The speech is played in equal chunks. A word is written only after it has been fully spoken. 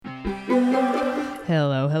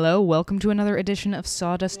Hello, hello. Welcome to another edition of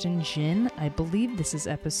Sawdust and Gin. I believe this is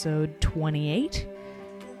episode 28.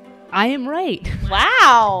 I am right.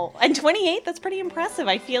 Wow. And 28, that's pretty impressive.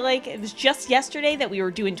 I feel like it was just yesterday that we were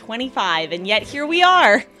doing 25, and yet here we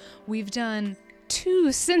are. We've done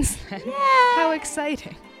 2 since then. Yeah. How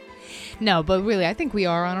exciting. No, but really, I think we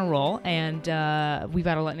are on a roll, and we've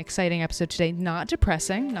got an exciting episode today. Not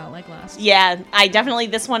depressing, not like last. Yeah,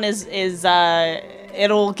 this one is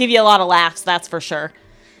it'll give you a lot of laughs, that's for sure.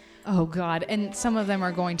 Oh, God. And some of them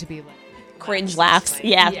are going to be like cringe laughs.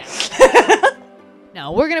 Yeah.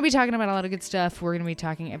 No, we're going to be talking about a lot of good stuff. We're going to be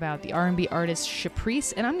talking about the R&B artist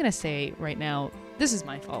Shaprece, and I'm going to say right now, this is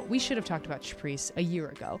my fault. We should have talked about Shaprece a year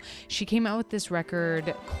ago. She came out with this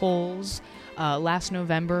record, Coles, last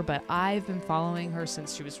November, but I've been following her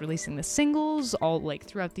since she was releasing the singles all like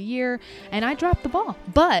throughout the year, and I dropped the ball.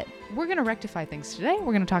 But we're going to rectify things today.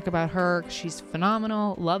 We're going to talk about her. She's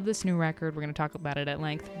phenomenal. Love this new record. We're going to talk about it at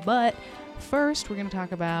length. But first, we're going to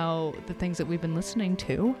talk about the things that we've been listening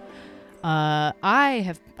to. I'm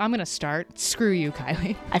going to start. Screw you,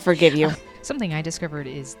 Kylie. I forgive you. Something I discovered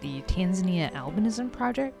is the Tanzania Albinism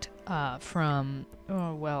Project from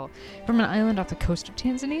an island off the coast of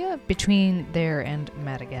Tanzania between there and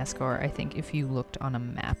Madagascar, I think, if you looked on a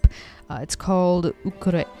map. It's called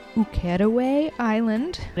Ukerewe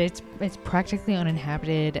Island. It's practically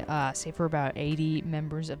uninhabited, save for about 80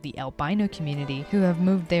 members of the albino community who have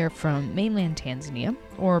moved there from mainland Tanzania,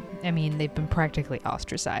 they've been practically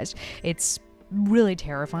ostracized. It's really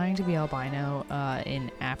terrifying to be albino in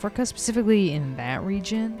Africa, specifically in that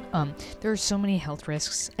region. There are so many health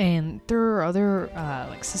risks, and there are other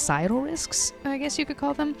societal risks, I guess you could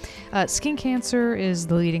call them. Skin cancer is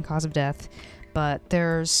the leading cause of death, but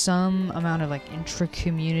there's some amount of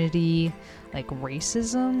intra-community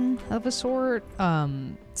racism of a sort.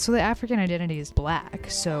 So the African identity is black,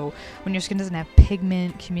 so when your skin doesn't have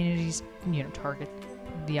pigment, communities target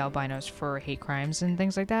the albinos for hate crimes and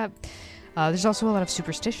things like that. There's also a lot of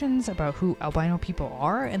superstitions about who albino people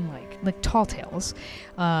are and like tall tales.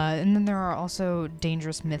 And then there are also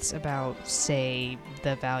dangerous myths about, say,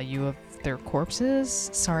 the value of their corpses.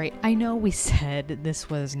 Sorry, I know we said this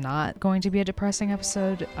was not going to be a depressing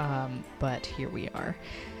episode, but here we are.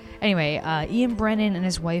 Anyway, Ian Brennan and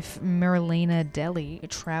his wife Marilena Deli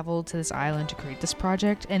traveled to this island to create this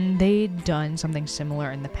project, and they'd done something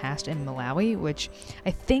similar in the past in Malawi, which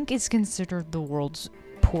I think is considered the world's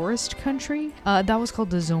poorest country. That was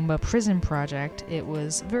called the Zomba Prison Project. It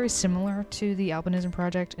was very similar to the Albinism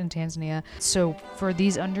Project in Tanzania. So for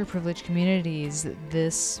these underprivileged communities,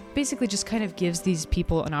 this basically just kind of gives these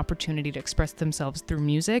people an opportunity to express themselves through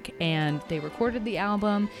music, and they recorded the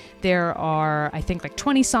album. There are, I think,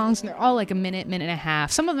 20 songs, and they're all a minute and a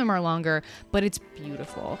half. Some of them are longer, but it's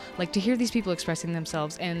beautiful. To hear these people expressing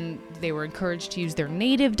themselves, and they were encouraged to use their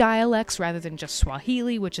native dialects rather than just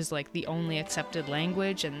Swahili, which is the only accepted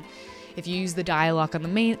language. And if you use the dialect on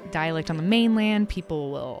the mainland,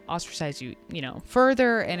 people will ostracize you,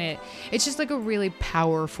 further. And it's just a really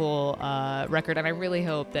powerful record. And I really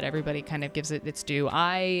hope that everybody kind of gives it its due.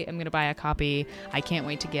 I am going to buy a copy. I can't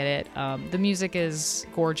wait to get it. The music is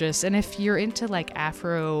gorgeous. And if you're into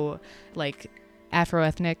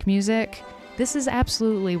Afro-ethnic music, this is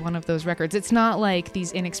absolutely one of those records. It's not like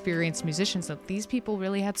these inexperienced musicians. These people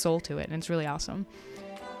really had soul to it, and it's really awesome.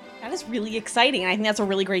 That is really exciting. I think that's a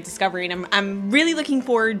really great discovery, and I'm really looking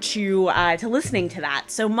forward to listening to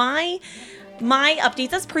that. So my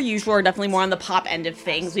updates, as per usual, are definitely more on the pop end of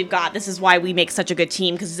things. This is why we make such a good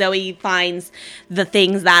team, because Zoe finds the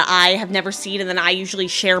things that I have never seen, and then I usually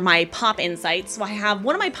share my pop insights. So I have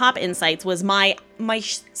one of my pop insights was my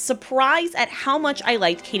surprise at how much I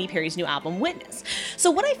liked Katy Perry's new album, Witness.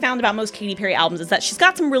 So what I found about most Katy Perry albums is that she's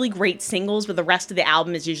got some really great singles, but the rest of the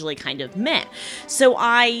album is usually kind of meh. So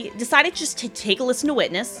I decided just to take a listen to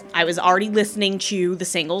Witness. I was already listening to the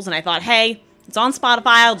singles, and I thought, hey, it's on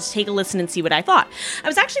Spotify, I'll just take a listen and see what I thought. I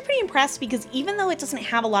was actually pretty impressed because even though it doesn't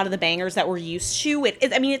have a lot of the bangers that we're used to,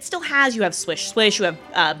 it still has, you have Swish Swish, you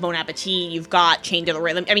have Bon Appetit, you've got Chained to the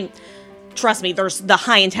Rhythm. Trust me, there's the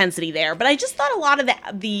high intensity there, but I just thought a lot of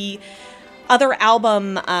the other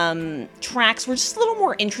album tracks were just a little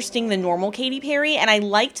more interesting than normal Katy Perry, and I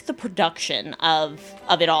liked the production of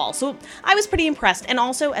it all. So I was pretty impressed. And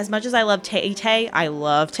also, as much as I love Tay Tay, I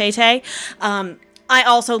love Tay Tay, I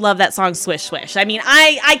also love that song Swish Swish.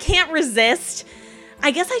 I can't resist.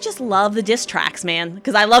 I guess I just love the diss tracks, man,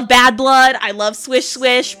 because I love Bad Blood, I love Swish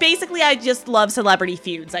Swish. Basically, I just love celebrity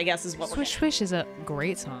feuds, I guess is what Swish Swish is a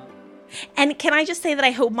great song. And can I just say that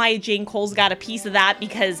I hope Maya Jane Cole's got a piece of that,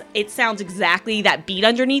 because it sounds exactly, that beat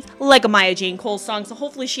underneath, like a Maya Jane Cole song, so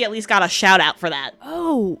hopefully she at least got a shout out for that.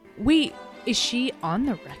 Oh, wait, Is she on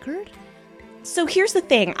the record? So here's the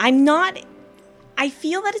thing. I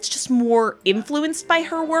feel that it's just more influenced by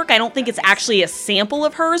her work. I don't think it's actually a sample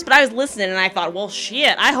of hers, but I was listening and I thought, well,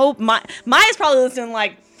 shit, I hope Maya's probably listening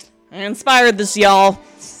like, I inspired this, y'all.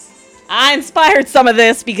 I inspired some of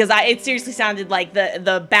this because it seriously sounded like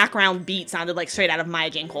the background beat sounded like straight out of Maya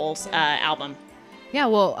Jane Cole's album. Yeah,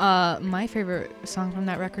 well, my favorite song from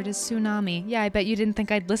that record is Tsunami. Yeah, I bet you didn't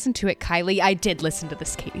think I'd listen to it, Kylie. I did listen to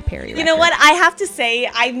this Katy Perry record. You know what? I have to say,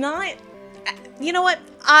 I'm not... You know what?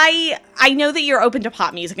 I know that you're open to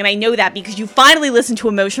pop music, and I know that because you finally listened to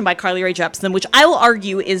Emotion by Carly Rae Jepsen, which I will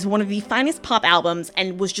argue is one of the finest pop albums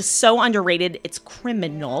and was just so underrated. It's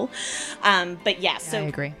criminal. But yeah, so... I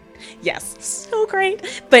agree. Yes, so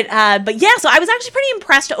great. But yeah, so I was actually pretty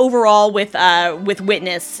impressed overall with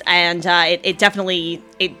Witness, and it definitely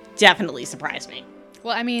surprised me.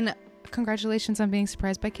 Well, I mean, congratulations on being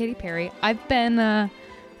surprised by Katy Perry. I've been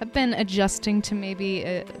adjusting to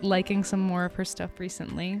maybe liking some more of her stuff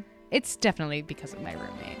recently. It's definitely because of my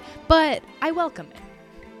roommate, but I welcome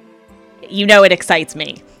it. You know, it excites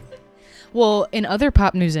me. Well, in other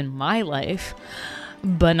pop news in my life,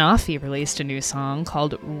 Banafi released a new song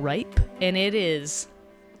called Ripe, and it is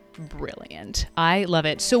brilliant. I love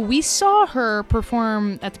it. So we saw her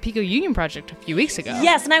perform at the Pico Union Project a few weeks ago.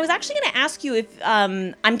 Yes, and I was actually going to ask you if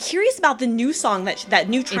I'm curious about the new song that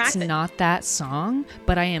new track. It's not that song,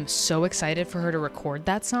 but I am so excited for her to record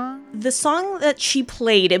that song. The song that she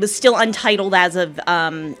played, it was still untitled as of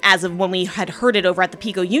when we had heard it over at the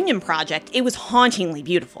Pico Union Project. It was hauntingly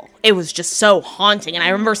beautiful. It was just so haunting, and I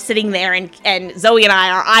remember sitting there and Zoe and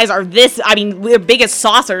I, our eyes are this. I mean, we're big as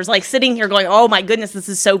saucers, like sitting here going, "Oh my goodness, this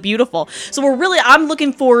is so beautiful." So I'm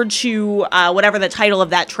looking forward to whatever the title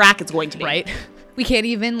of that track is going to be. Right. We can't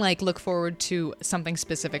even like look forward to something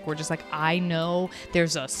specific. We're just like, I know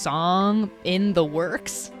there's a song in the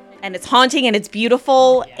works. And it's haunting and it's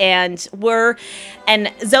beautiful. And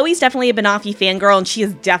Zoe's definitely a Banafi fangirl, and she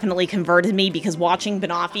has definitely converted me because watching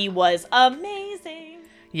Banafi was amazing.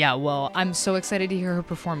 Yeah, well, I'm so excited to hear her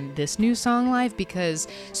perform this new song live because,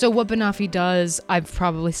 so what Banafi does, I've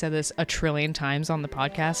probably said this a trillion times on the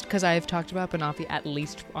podcast because I've talked about Banafi at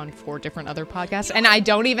least on 4 different other podcasts, and I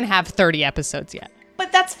don't even have 30 episodes yet.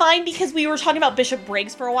 But that's fine because we were talking about Bishop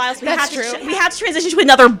Briggs for a while, so we That's had true. We had to transition to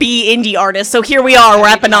another B indie artist, so here we are, we're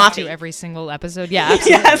at Banafi. To every single episode, yeah,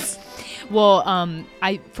 absolutely. Yes. Well,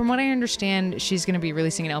 from what I understand, she's going to be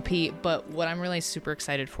releasing an LP, but what I'm really super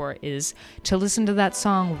excited for is to listen to that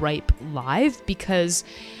song Ripe live because,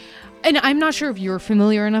 and I'm not sure if you're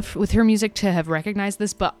familiar enough with her music to have recognized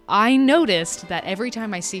this, but I noticed that every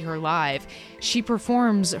time I see her live, she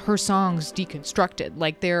performs her songs deconstructed.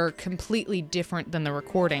 Like they're completely different than the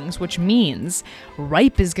recordings, which means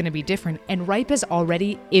Ripe is going to be different. And Ripe is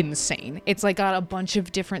already insane. It's like got a bunch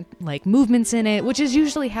of different like movements in it, which is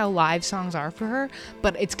usually how live songs are for her,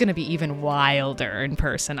 but it's going to be even wilder in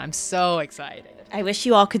person. I'm so excited. I wish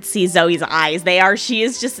you all could see Zoe's eyes. She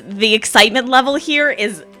is just, the excitement level here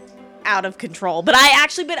is out of control. But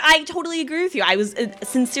I totally agree with you. I was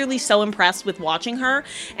sincerely so impressed with watching her,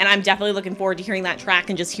 and I'm definitely looking forward to hearing that track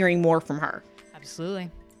and just hearing more from her. Absolutely.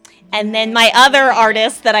 And then my other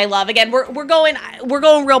artist that I love, again, we're going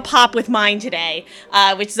real pop with mine today,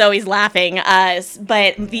 which Zoe's laughing.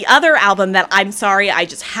 But the other album that I'm sorry I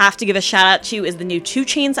just have to give a shout out to is the new 2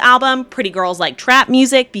 Chainz album, Pretty Girls Like Trap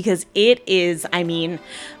Music, because it is,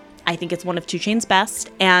 I think it's one of 2 Chainz'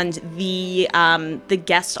 best, and the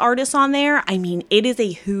guest artists on there, it is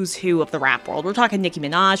a who's who of the rap world. We're talking Nicki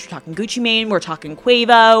Minaj, we're talking Gucci Mane, we're talking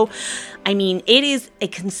Quavo. It is a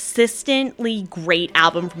consistently great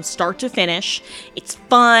album from start to finish. It's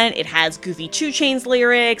fun. It has goofy 2 Chainz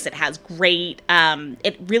lyrics. It has great,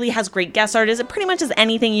 it really has great guest artists. It pretty much is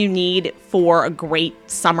anything you need for a great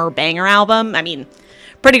summer banger album.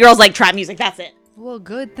 Pretty Girls Like Trap Music, that's it. Well,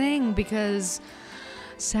 good thing, because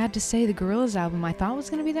sad to say, the Gorillaz album I thought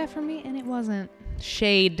was going to be that for me, and it wasn't.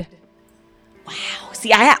 Shade. Wow.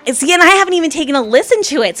 And I haven't even taken a listen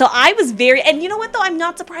to it. So I was and you know what though? I'm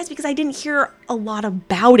not surprised because I didn't hear a lot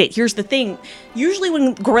about it. Here's the thing. Usually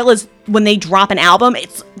when Gorillaz, when they drop an album,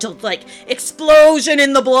 it's just like explosion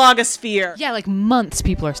in the blogosphere. Yeah, like months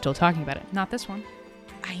people are still talking about it. Not this one.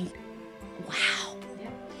 Wow.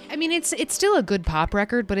 It's still a good pop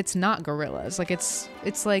record, but it's not Gorillaz. Like it's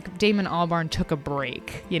like Damon Albarn took a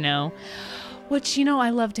break, you know? Which, I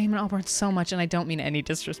love Damon Albarn so much, and I don't mean any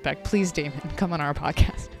disrespect. Please, Damon, come on our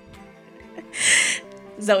podcast.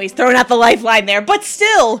 Zoe's throwing out the lifeline there, but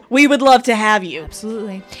still, we would love to have you.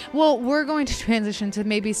 Absolutely. Well, we're going to transition to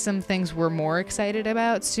maybe some things we're more excited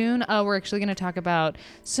about soon. We're actually going to talk about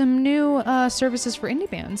some new services for indie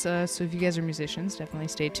bands. So if you guys are musicians, definitely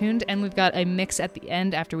stay tuned. And we've got a mix at the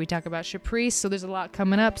end after we talk about Shaprece. So there's a lot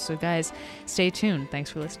coming up. So guys, stay tuned.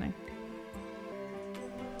 Thanks for listening.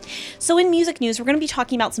 So in music news, we're going to be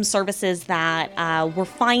talking about some services that we're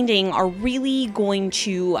finding are really going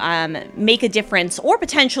to make a difference or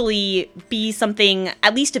potentially be something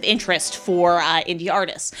at least of interest for indie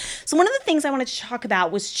artists. So one of the things I wanted to talk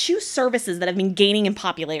about was two services that have been gaining in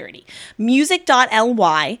popularity,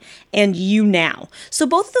 music.ly and YouNow. So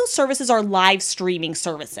both of those services are live streaming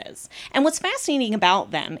services. And what's fascinating about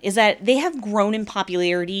them is that they have grown in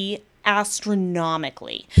popularity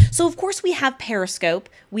astronomically. So of course we have Periscope,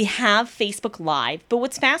 we have Facebook Live, but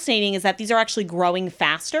what's fascinating is that these are actually growing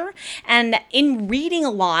faster. And in reading a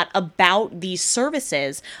lot about these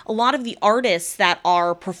services, a lot of the artists that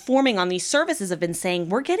are performing on these services have been saying,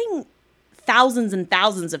 we're getting thousands and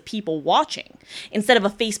thousands of people watching instead of a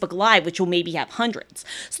Facebook Live, which will maybe have hundreds.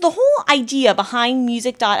 So the whole idea behind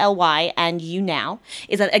music.ly and YouNow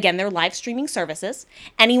is that, again, they're live streaming services.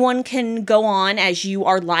 Anyone can go on as you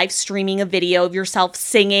are live streaming a video of yourself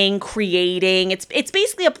singing, creating. It's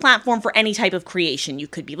basically a platform for any type of creation. You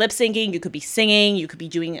could be lip syncing, you could be singing, you could be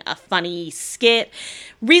doing a funny skit,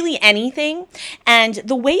 really anything. And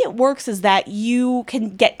the way it works is that you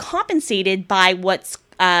can get compensated by what's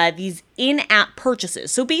these in-app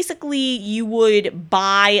purchases. So basically you would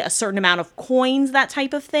buy a certain amount of coins, that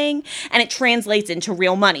type of thing, and it translates into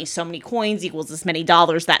real money. So many coins equals this many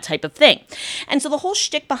dollars, that type of thing. And so the whole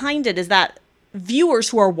shtick behind it is that viewers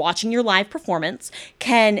who are watching your live performance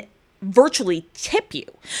can virtually tip you.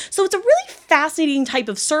 So it's a really fascinating type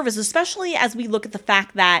of service, especially as we look at the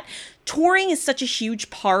fact that touring is such a huge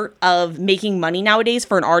part of making money nowadays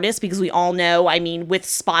for an artist, because we all know, I mean, with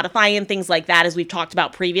Spotify and things like that, as we've talked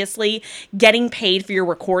about previously, getting paid for your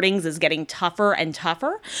recordings is getting tougher and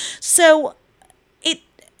tougher. So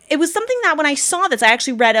it was something that when I saw this, I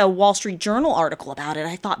actually read a Wall Street Journal article about it.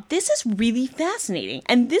 I thought, this is really fascinating.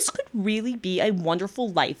 And this could really be a wonderful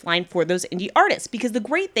lifeline for those indie artists. Because the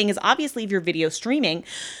great thing is, obviously, if you're video streaming,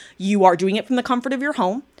 you are doing it from the comfort of your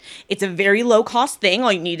home. It's a very low cost thing.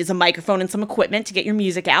 All you need is a microphone and some equipment to get your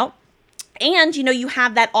music out. And, you know, you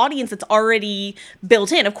have that audience that's already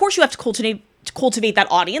built in. Of course, you have to cultivate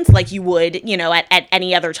that audience like you would, you know, at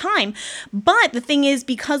any other time. But the thing is,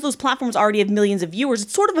 because those platforms already have millions of viewers,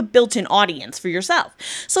 it's sort of a built-in audience for yourself.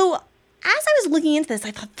 So as I was looking into this,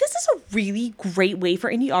 I thought this is a really great way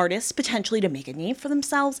for indie artists potentially to make a name for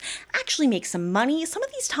themselves, actually make some money. Some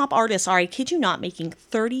of these top artists are, I kid you not, making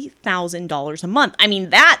 $30,000 a month. I mean,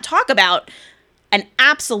 talk about an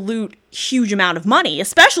absolute huge amount of money,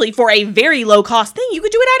 especially for a very low cost thing. You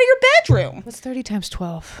could do it out of your bedroom. What's 30 times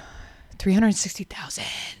 12?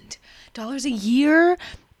 $360,000 a year.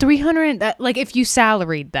 300. That, like, if you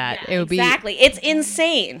salaried that, yeah, it would exactly. It's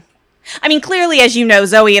insane. I mean, clearly, as you know,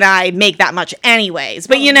 Zoe and I make that much anyways.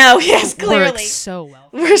 But, you know, yes, clearly. We're so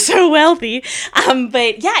wealthy. We're so wealthy.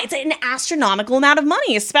 But, yeah, it's an astronomical amount of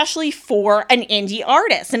money, especially for an indie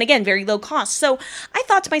artist. And, again, very low cost. So I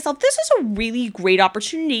thought to myself, this is a really great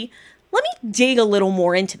opportunity. Let me dig a little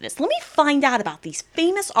more into this. Let me find out about these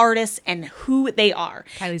famous artists and who they are.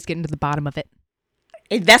 Kylie's getting to the bottom of it.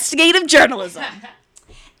 Investigative journalism.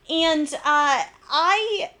 And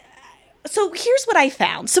so here's what I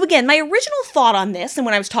found. So again, my original thought on this, and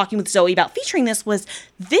when I was talking with Zoe about featuring this, was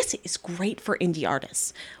this is great for indie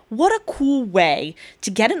artists. What a cool way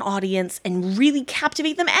to get an audience and really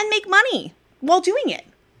captivate them and make money while doing it.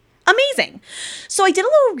 Amazing. So I did a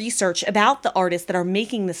little research about the artists that are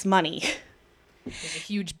making this money. There's a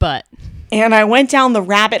huge butt. And I went down the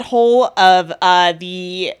rabbit hole of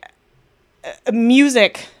the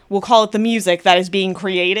music, we'll call it the music that is being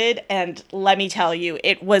created. And let me tell you,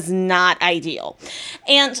 it was not ideal.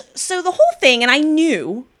 And so the whole thing, and I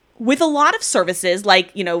knew with a lot of services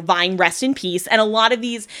like, you know, Vine, rest in peace, and a lot of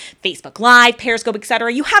these Facebook Live, Periscope,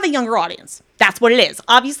 etc., you have a younger audience. That's what it is.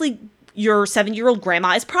 Obviously, your 7-year-old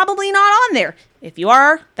grandma is probably not on there. If you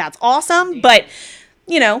are, that's awesome. But,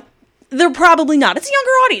 you know, they're probably not. It's a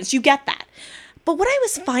younger audience. You get that. But what I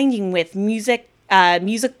was finding with music.ly,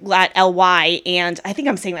 and I think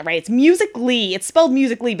I'm saying that right. It's Musical.ly. It's spelled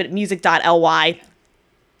Musical.ly, but music.ly.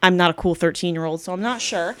 I'm not a cool 13-year-old, so I'm not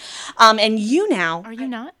sure. And YouNow. Are you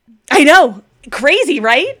not? I know. Crazy,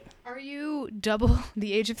 right? Are you double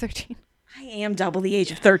the age of 13? I am double the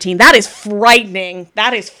age of 13. That is frightening.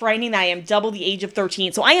 That is frightening that I am double the age of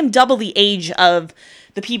 13. So I am double the age of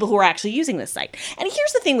the people who are actually using this site. And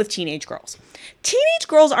here's the thing with teenage girls. Teenage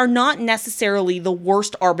girls are not necessarily the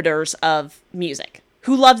worst arbiters of music.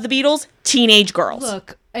 Who loves the Beatles? Teenage girls.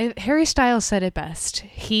 Look, Harry Styles said it best.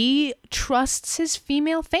 He trusts his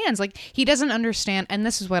female fans. Like, he doesn't understand, and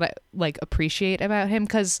this is what I appreciate about him,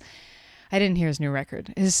 because I didn't hear his new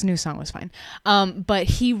record. His new song was fine. But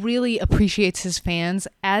he really appreciates his fans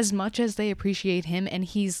as much as they appreciate him. And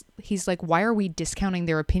he's like, why are we discounting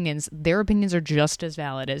their opinions? Their opinions are just as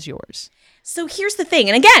valid as yours. So here's the thing.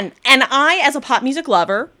 And again, I, as a pop music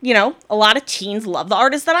lover, a lot of teens love the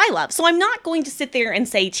artists that I love. So I'm not going to sit there and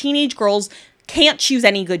say teenage girls can't choose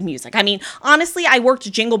any good music. I mean, honestly, I worked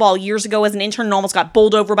at Jingle Ball years ago as an intern and almost got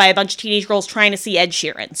bowled over by a bunch of teenage girls trying to see Ed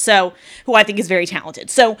Sheeran, who I think is very talented.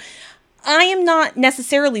 So I am not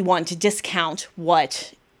necessarily one to discount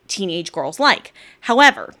what teenage girls like.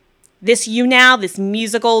 However, this this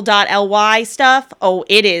musical.ly stuff,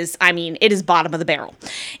 it is bottom of the barrel.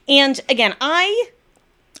 And again, I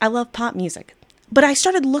love pop music, but I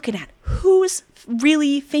started looking at who's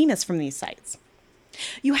really famous from these sites.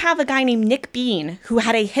 You have a guy named Nick Bean who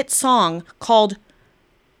had a hit song called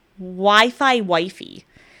Wi-Fi Wifey.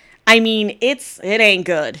 I mean, it ain't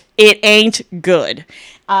good. It ain't good.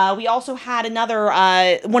 We also had another,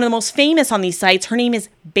 one of the most famous on these sites. Her name is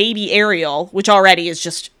Baby Ariel, which already is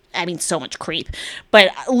just, so much creep.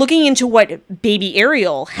 But looking into what Baby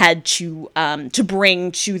Ariel had to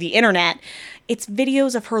bring to the internet, it's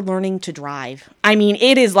videos of her learning to drive. I mean,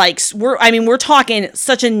 it is like, we're talking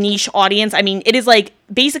such a niche audience. I mean, it is like,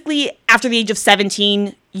 basically, after the age of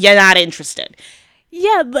 17, you're not interested.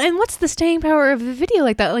 Yeah, and what's the staying power of the video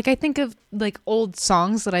like that? Like, I think of, old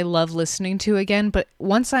songs that I love listening to again, but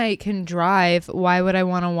once I can drive, why would I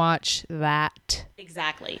want to watch that?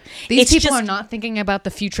 Exactly. These people are not thinking about the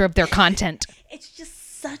future of their content. It's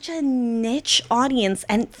just such a niche audience,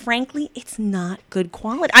 and frankly, it's not good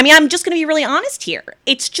quality. I mean, I'm just going to be really honest here.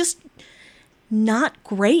 It's just not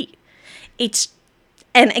great.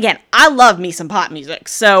 And again, I love me some pop music,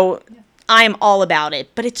 so I am all about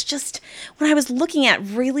it. But it's just, when I was looking at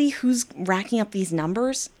really who's racking up these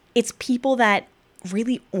numbers, it's people that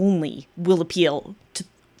really only will appeal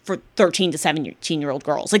for 13 to 17-year-old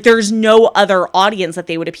girls. Like, there's no other audience that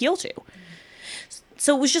they would appeal to.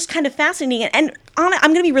 So it was just kind of fascinating. And I'm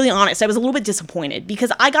going to be really honest, I was a little bit disappointed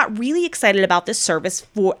because I got really excited about this service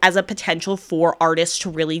as a potential for artists to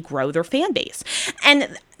really grow their fan base.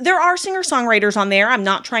 And there are singer-songwriters on there. I'm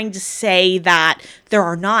not trying to say that there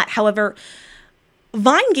are not. However,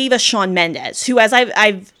 Vine gave us Shawn Mendes, who, as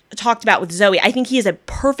I've talked about with Zoe, I think he is a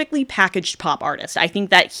perfectly packaged pop artist. I think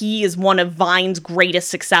that he is one of Vine's greatest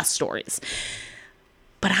success stories.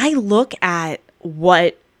 But I look at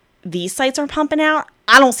what these sites are pumping out,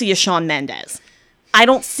 I don't see a Shawn Mendes. I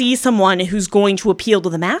don't see someone who's going to appeal to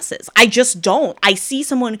the masses. I just don't. I see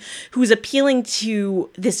someone who's appealing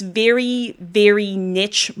to this very, very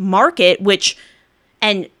niche market,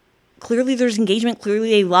 and clearly there's engagement.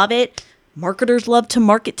 Clearly they love it. Marketers love to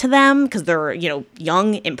market to them because they're,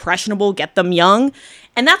 young, impressionable, get them young.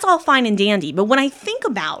 And that's all fine and dandy. But when I think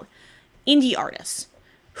about indie artists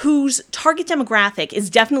whose target demographic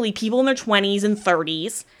is definitely people in their 20s and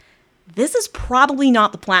 30s, this is probably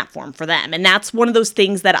not the platform for them. And that's one of those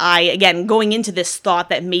things that going into this, thought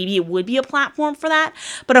that maybe it would be a platform for that.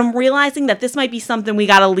 But I'm realizing that this might be something we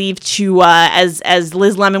got to leave to, as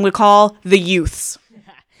Liz Lemon would call, the youths.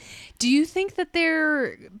 Do you think that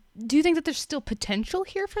there's still potential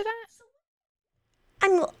here for that?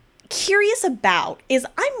 I'm curious about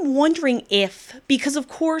I'm wondering if, because of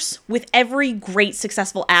course with every great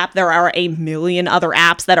successful app there are a million other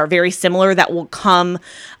apps that are very similar that will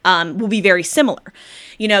be very similar.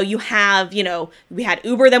 You have, we had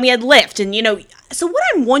Uber, then we had Lyft, and so what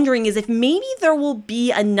I'm wondering is if maybe there will be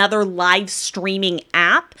another live streaming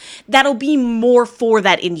app that'll be more for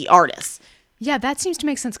that indie artist. Yeah, that seems to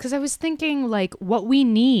make sense, because I was thinking what we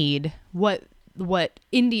need, what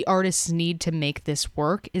indie artists need to make this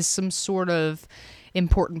work is some sort of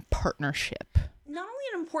important partnership. Not only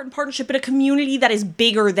an important partnership, but a community that is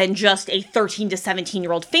bigger than just a 13 to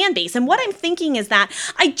 17-year-old fan base. And what I'm thinking is that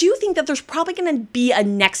I do think that there's probably going to be a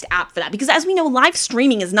next app for that. Because as we know, live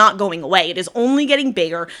streaming is not going away. It is only getting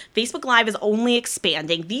bigger. Facebook Live is only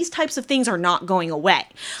expanding. These types of things are not going away.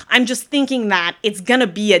 I'm just thinking that it's going to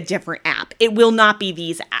be a different app. It will not be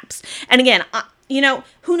these apps. And again,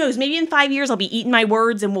 who knows? Maybe in 5 years I'll be eating my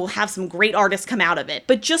words and we'll have some great artists come out of it.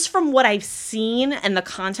 But just from what I've seen and the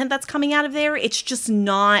content that's coming out of there, it's just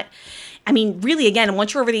not, I mean, really, again,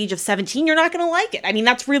 once you're over the age of 17, you're not going to like it. I mean,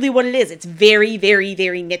 that's really what it is. It's very, very,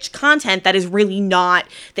 very niche content that is really not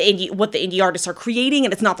what the indie artists are creating,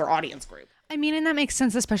 and it's not their audience group. I mean, and that makes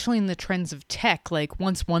sense, especially in the trends of tech. Like,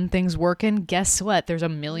 once one thing's working, guess what? There's a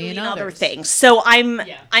million other things. So and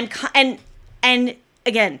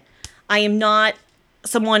again, I am not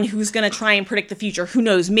someone who's going to try and predict the future. Who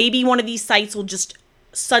knows? Maybe one of these sites will just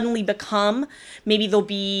suddenly become, maybe there'll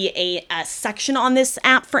be a section on this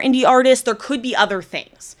app for indie artists. There could be other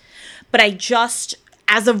things. But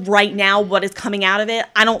as of right now, what is coming out of it,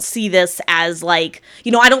 I don't see this as like,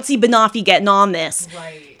 I don't see Banafi getting on this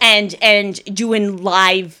and doing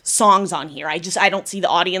live songs on here. I don't see the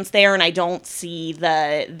audience there, and I don't see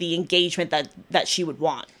the engagement that she would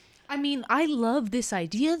want. I mean, I love this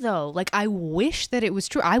idea, though. Like, I wish that it was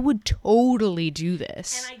true. I would totally do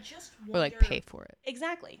this. And I just wonder, or, like, pay for it.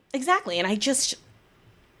 Exactly. And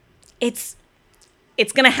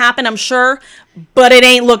it's going to happen, I'm sure, but it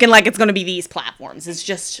ain't looking like it's going to be these platforms. It's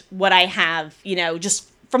just what I have, just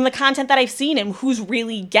from the content that I've seen and who's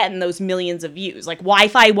really getting those millions of views. Like,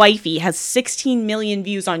 Wi-Fi Wifey has 16 million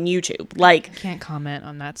views on YouTube. Like, I can't comment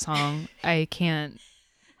on that song. I can't.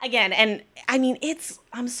 Again, and I mean,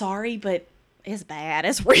 I'm sorry, but it's bad.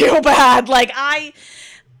 It's real bad. Like,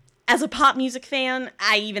 as a pop music fan,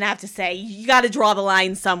 I even have to say, you got to draw the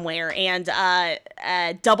line somewhere. And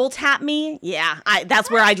Double Tap Me, that's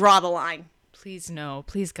where I draw the line. Please no.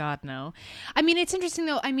 Please God no. I mean, it's interesting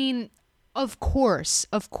though. I mean, of course,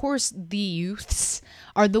 the youths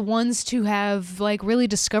are the ones to have like really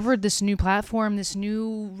discovered this new platform, this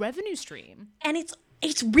new revenue stream. And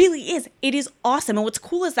it really is. It is awesome. And what's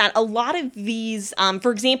cool is that a lot of these,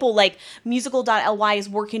 for example, like musical.ly is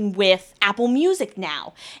working with Apple Music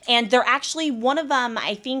now. And they're actually, one of them,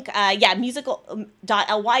 I think,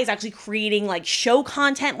 musical.ly is actually creating like show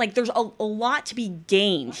content. Like, there's a lot to be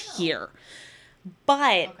gained here.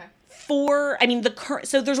 But so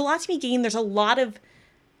there's a lot to be gained. There's a lot of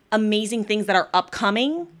amazing things that are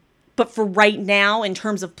upcoming. But for right now, in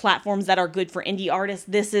terms of platforms that are good for indie artists,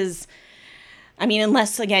 this is... I mean,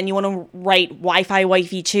 unless, again, you want to write Wi-Fi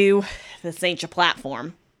Wifey 2, this ain't your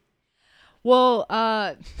platform. Well,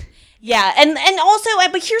 yeah, and also,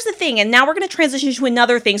 but here's the thing, and now we're going to transition to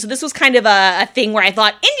another thing. So this was kind of a thing where I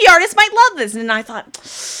thought, indie artists might love this, and I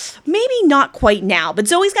thought, maybe not quite now. But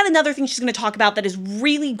Zoe's got another thing she's going to talk about that is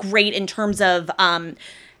really great in terms of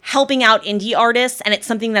helping out indie artists, and it's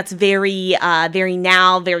something that's very, very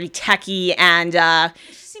now, very techy, and... it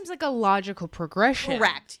seems like a logical progression.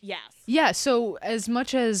 Correct, yes. Yeah, so as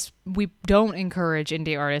much as we don't encourage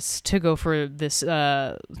indie artists to go for this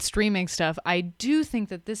streaming stuff, I do think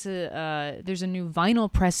that there's a new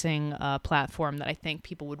vinyl pressing platform that I think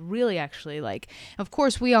people would really actually like. Of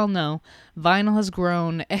course, we all know vinyl has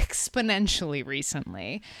grown exponentially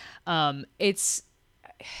recently.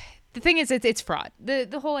 The thing is, it's fraud.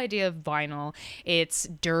 The whole idea of vinyl, it's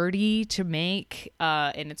dirty to make,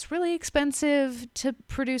 and it's really expensive to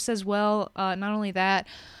produce as well. Not only that,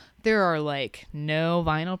 there are like no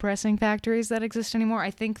vinyl pressing factories that exist anymore.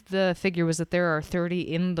 I think the figure was that there are 30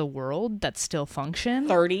 in the world that still function.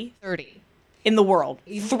 30 in the world.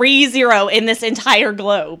 30 in this entire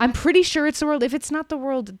globe. I'm pretty sure it's the world. If it's not the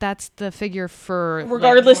world, that's the figure for...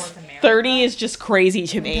 Regardless, like, 30 is just crazy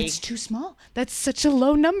to me. That's too small. That's such a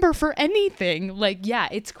low number for anything. Like, yeah,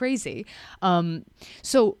 it's crazy.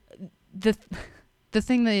 So the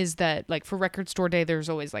thing is that, like, for Record Store Day, there's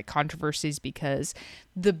always, like, controversies because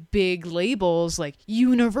the big labels, like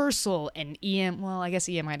Universal and I guess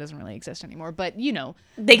EMI doesn't really exist anymore, but,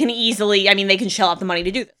 They can shell out the money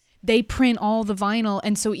to do this. They print all the vinyl,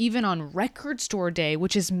 and so even on Record Store Day,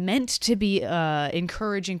 which is meant to be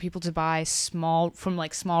encouraging people to buy small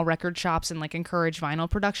record shops and like encourage vinyl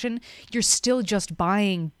production, you're still just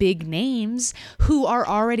buying big names who are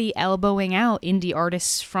already elbowing out indie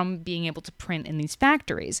artists from being able to print in these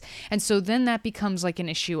factories. And so then that becomes like an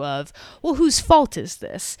issue of, well, whose fault is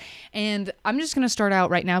this? And I'm just going to start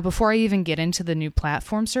out right now, before I even get into the new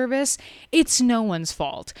platform service, it's no one's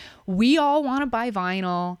fault. We all want to buy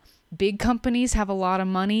vinyl. Big companies have a lot of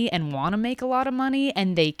money and want to make a lot of money,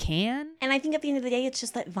 and they can. And I think at the end of the day, it's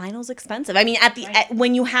just that vinyl's expensive. I mean,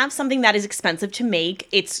 when you have something that is expensive to make,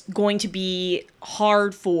 it's going to be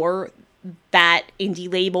hard for that indie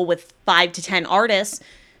label with 5 to 10 artists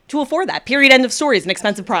to afford that. Period. End of story. Is an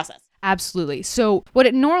expensive process. Absolutely. So what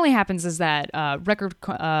it normally happens is that record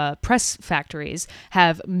press factories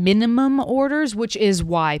have minimum orders, which is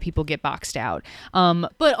why people get boxed out.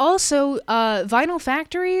 But also vinyl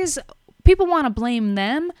factories, people want to blame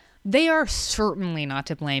them. They are certainly not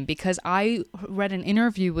to blame, because I read an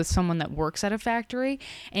interview with someone that works at a factory,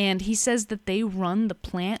 and he says that they run the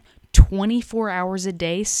plant 24 hours a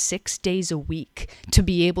day, 6 days a week to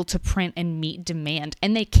be able to print and meet demand.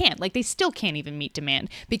 And they can't. Like, they still can't even meet demand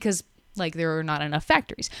because, like, there are not enough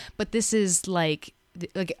factories. But this is, like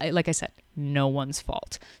I said, no one's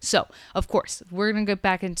fault. So, of course, we're going to get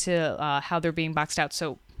back into how they're being boxed out.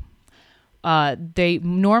 So, they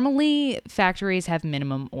normally factories have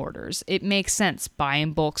minimum orders. It makes sense, buy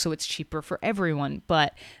in bulk so it's cheaper for everyone,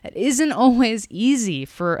 but it isn't always easy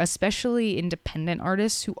for especially independent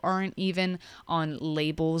artists who aren't even on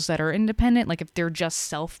labels that are independent. Like if they're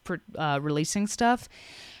just releasing stuff,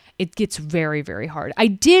 it gets very, very hard. I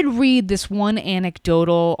did read this one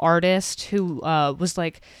anecdotal artist who was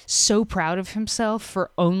like so proud of himself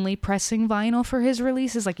for only pressing vinyl for his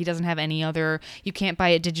releases. Like he doesn't have any other, you can't buy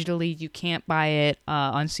it digitally, you can't buy it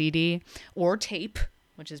on CD or tape,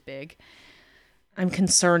 which is big. I'm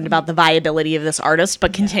concerned about the viability of this artist,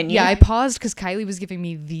 but continue. Yeah, I paused because Kylie was giving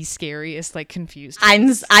me the scariest, like, confused.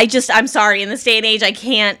 I'm sorry. In this day and age, I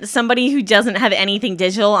can't. Somebody who doesn't have anything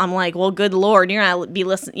digital, I'm like, well, good Lord, you're gonna be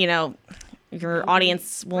listening. You know, your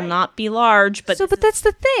audience will not be large. But that's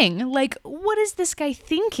the thing. Like, what is this guy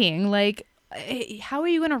thinking? Like, how are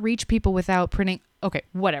you gonna reach people without printing? Okay,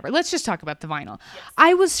 whatever. Let's just talk about the vinyl. Yes.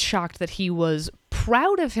 I was shocked that he was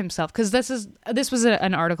proud of himself because this was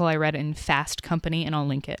an article I read in Fast Company, and I'll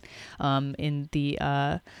link it in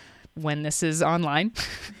the when this is online.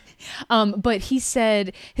 But he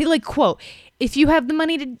said, quote, if you have the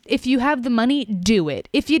money, do it.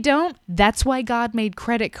 If you don't, that's why God made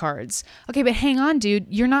credit cards. Okay, but hang on, dude.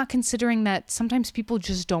 You're not considering that sometimes people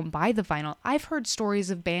just don't buy the vinyl. I've heard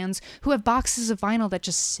stories of bands who have boxes of vinyl that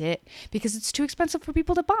just sit because it's too expensive for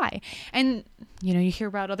people to buy. And, you know, you hear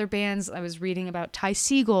about other bands. I was reading about Ty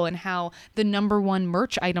Segall and how the #1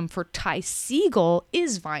 merch item for Ty Segall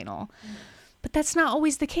is vinyl. But that's not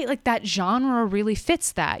always the case. Like, that genre really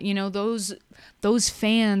fits that. You know, those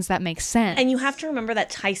fans, that makes sense. And you have to remember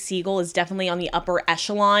that Ty Segall is definitely on the upper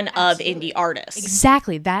echelon of indie artists.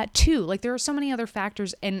 Exactly, that too. Like, there are so many other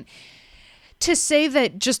factors. And to say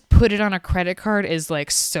that just put it on a credit card is,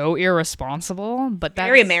 like, so irresponsible. But that's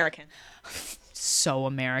very American. So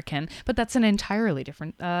American. But that's an entirely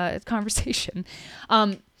different conversation.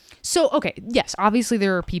 So, okay, yes, obviously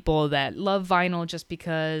there are people that love vinyl just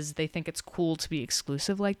because they think it's cool to be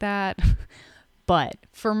exclusive like that. But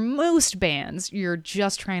for most bands, you're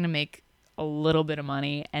just trying to make a little bit of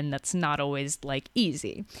money, and that's not always, like,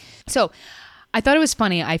 easy. So I thought it was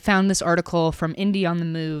funny. I found this article from Indie on the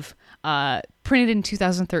Move, printed in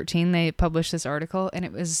 2013. They published this article, and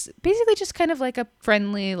it was basically just kind of like a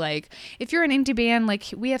friendly, like, if you're an indie band, like,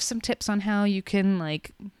 we have some tips on how you can,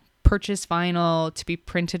 like, purchase vinyl to be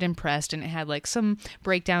printed and pressed, and it had like some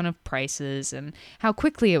breakdown of prices and how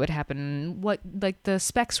quickly it would happen and what like the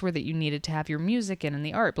specs were that you needed to have your music in and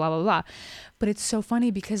the art, blah blah blah. But it's so funny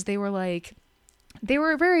because they were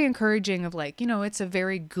very encouraging of, like, you know, it's a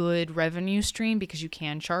very good revenue stream because you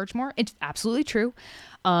can charge more. It's absolutely true.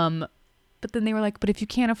 But then they were like, but if you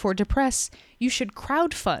can't afford to press, you should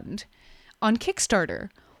crowdfund on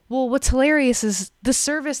Kickstarter. Well, what's hilarious is the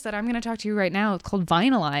service that I'm going to talk to you right now, it's called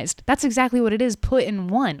Vinylized. That's exactly what it is, put in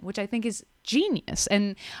one, which I think is genius.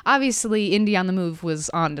 And obviously, Indie on the Move was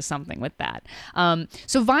onto something with that.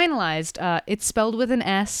 So Vinylized, it's spelled with an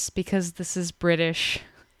S because this is British,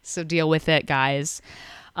 so deal with it, guys.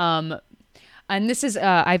 And this is,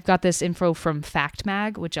 I've got this info from Fact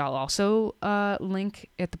Mag, which I'll also link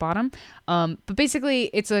at the bottom. But basically,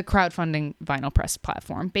 it's a crowdfunding vinyl press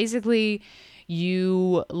platform. Basically,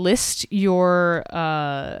 you list your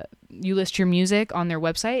music on their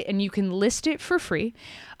website, and you can list it for free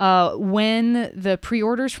when the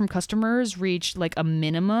pre-orders from customers reach like a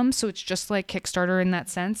minimum. So it's just like Kickstarter in that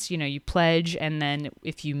sense. You know, you pledge, and then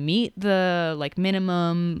if you meet the like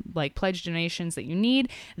minimum like pledge donations that you need,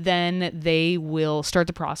 then they will start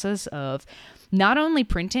the process of not only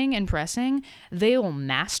printing and pressing, they will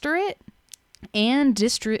master it and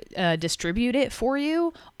distribute it for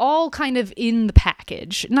you, all kind of in the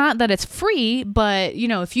package. Not that it's free, but, you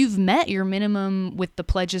know, if you've met your minimum with the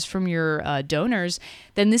pledges from your donors,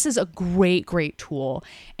 then this is a great tool.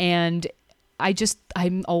 And I'm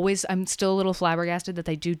still a little flabbergasted that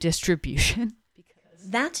they do distribution.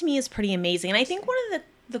 That to me is pretty amazing. And I think one of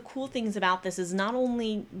the cool things about this is not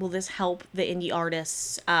only will this help the indie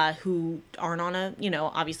artists who aren't on a, you know,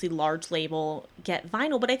 obviously large label get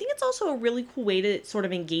vinyl, but I think it's also a really cool way to sort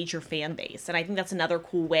of engage your fan base. And I think that's another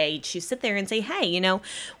cool way to sit there and say, hey, you know,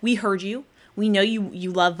 we heard you. We know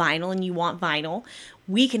you love vinyl and you want vinyl.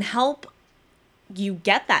 We can help you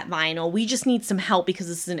get that vinyl. We just need some help because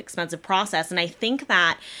this is an expensive process. And I think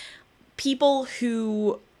that people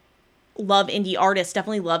who love indie artists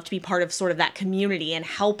definitely love to be part of sort of that community and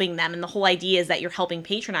helping them. And the whole idea is that you're helping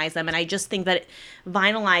patronize them. And I just think that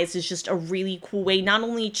vinylized is just a really cool way, not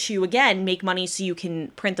only to, again, make money so you can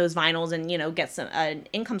print those vinyls and, get an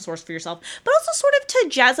income source for yourself, but also sort of to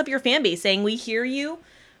jazz up your fan base, saying, we hear you.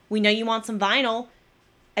 We know you want some vinyl.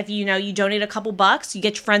 If you donate a couple bucks, you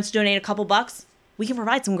get your friends to donate a couple bucks, we can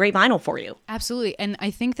provide some great vinyl for you. Absolutely. And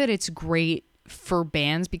I think that it's great for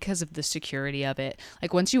bands because of the security of it.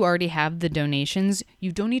 Like, once you already have the donations,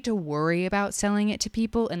 you don't need to worry about selling it to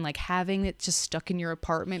people and like having it just stuck in your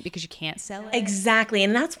apartment because you can't sell it. Exactly.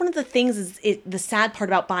 And that's one of the things the sad part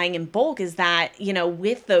about buying in bulk is that,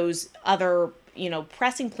 with those other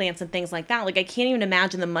pressing plants and things like that, like I can't even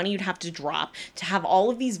imagine the money you'd have to drop to have all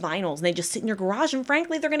of these vinyls and they just sit in your garage, and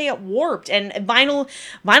frankly they're going to get warped. And vinyl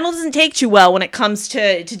doesn't take too well when it comes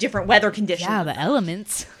to different weather conditions. Yeah, the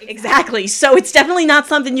elements. Exactly. So it's definitely not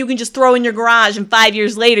something you can just throw in your garage and 5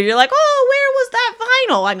 years later you're like, oh, where was that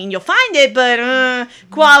vinyl? I mean, you'll find it, but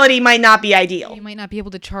quality might not be ideal. You might not be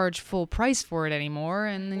able to charge full price for it anymore,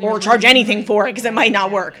 and then or charge anything for it because it might not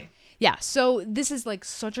work. Yeah, so this is like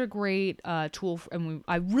such a great tool, and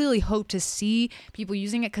I really hope to see people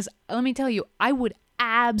using it, because let me tell you, I would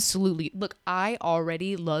absolutely look. I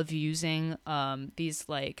already love using these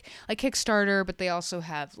like Kickstarter, but they also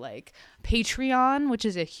have like Patreon, which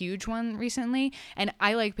is a huge one recently, and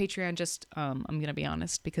I like Patreon just I'm gonna be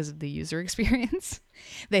honest, because of the user experience.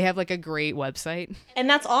 They have like a great website, and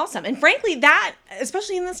that's awesome. And frankly, that,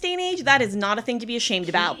 especially in this day and age, that is not a thing to be ashamed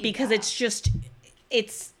about, because it's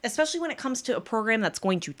especially when it comes to a program that's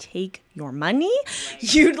going to take your money,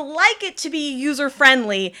 you'd like it to be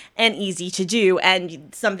user-friendly and easy to do, and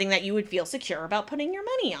something that you would feel secure about putting your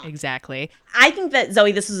money on. Exactly. I think that,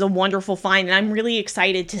 Zoe, this is a wonderful find, and I'm really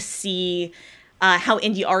excited to see how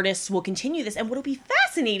indie artists will continue this. And what'll be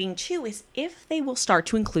fascinating, too, is if they will start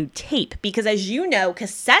to include tape, because as you know,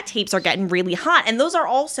 cassette tapes are getting really hot, and those are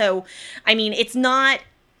also, I mean, it's not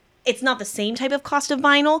the same type of cost of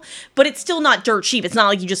vinyl, but it's still not dirt cheap. It's not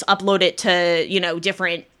like you just upload it to,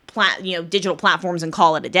 different digital platforms and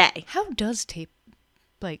call it a day. How does tape,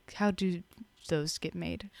 how do those get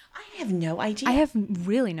made? I have no idea. I have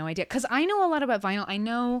really no idea, because I know a lot about vinyl. I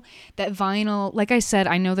know that vinyl, like I said,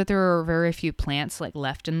 I know that there are very few plants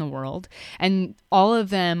left in the world, and all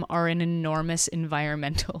of them are an enormous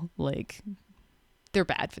environmental, they're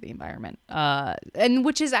bad for the environment. And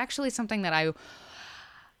which is actually something that I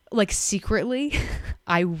secretly,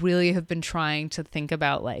 I really have been trying to think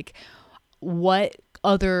about, what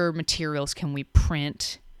other materials can we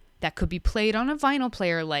print that could be played on a vinyl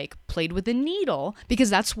player, played with a needle, because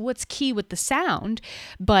that's what's key with the sound.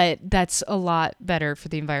 But that's a lot better for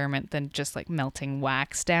the environment than just melting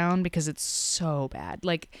wax down, because it's so bad.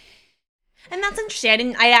 And that's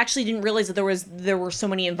interesting. I actually didn't realize that there were so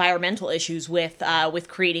many environmental issues with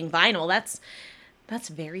creating vinyl. That's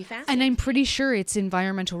very fascinating. And I'm pretty sure it's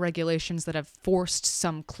environmental regulations that have forced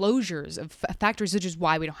some closures of factories, which is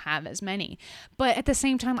why we don't have as many. But at the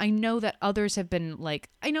same time, I know that others have been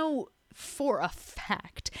I know for a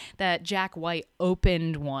fact that Jack White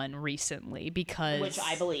opened one recently because... Which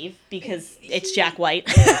I believe, because it's Jack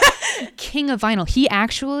White. King of vinyl. He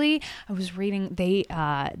actually, I was reading, the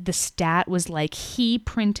stat was he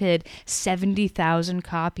printed 70,000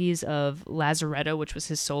 copies of Lazaretto, which was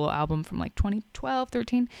his solo album from 2012,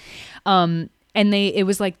 13. And it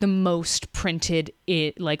was the most printed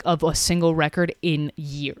of a single record in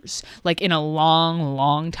years, in a long,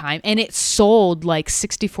 long time. And it sold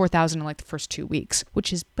 64,000 in the first 2 weeks,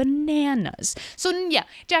 which is bananas. So yeah,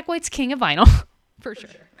 Jack White's king of vinyl. For sure.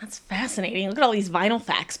 That's fascinating. Look at all these vinyl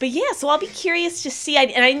facts. But yeah, so I'll be curious to see.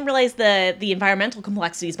 And I didn't realize the environmental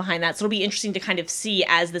complexities behind that. So it'll be interesting to kind of see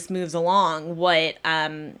as this moves along what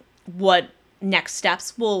next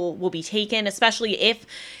steps will be taken, especially if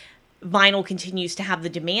vinyl continues to have the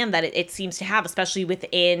demand that it seems to have, especially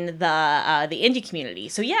within the indie community.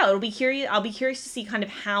 So yeah, I'll be curious to see kind of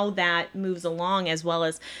how that moves along, as well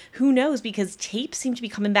as who knows, because tapes seem to be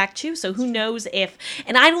coming back too. So who knows if,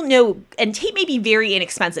 and I don't know, and tape may be very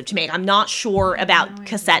inexpensive to make. I'm not sure about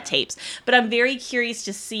cassette tapes, but I'm very curious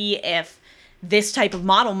to see if this type of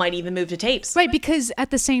model might even move to tapes. Right, because at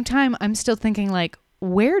the same time, I'm still thinking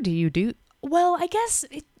where do you do? Well, I guess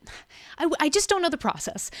I just don't know the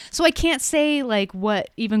process. So I can't say what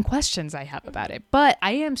even questions I have about it. But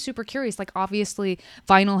I am super curious. Obviously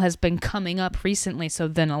vinyl has been coming up recently, so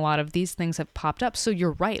then a lot of these things have popped up. So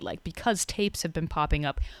you're right. Because tapes have been popping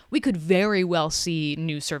up, we could very well see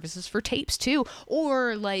new services for tapes too.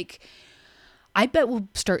 Or I bet we'll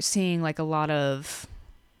start seeing a lot of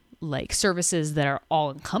services that are all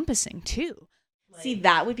encompassing too. See,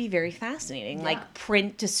 that would be very fascinating. Like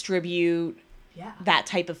print, distribute, that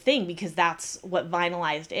type of thing, because that's what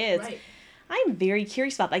vinylized is. Right. I'm very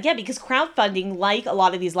curious about that. Yeah, because crowdfunding, like a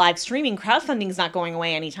lot of these live streaming, crowdfunding is not going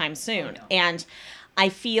away anytime soon. Oh, no. And I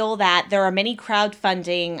feel that there are many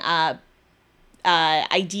crowdfunding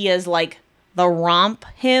ideas like the romp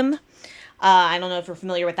hymn. I don't know if you're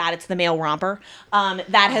familiar with that. It's the male romper.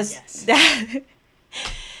 That has... Yes.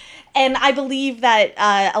 And I believe that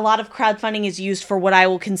a lot of crowdfunding is used for what I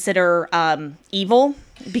will consider evil,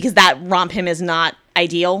 because that romp hymn is not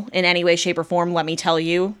ideal in any way, shape, or form, let me tell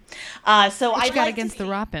you. So I got against the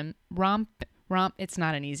romp. It's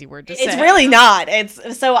not an easy word to say. It's really not.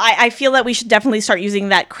 I feel that we should definitely start using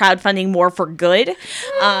that crowdfunding more for good,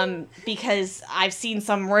 because I've seen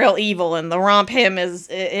some real evil, and the romp hymn it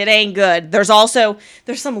ain't good. There's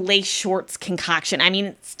some lace shorts concoction. I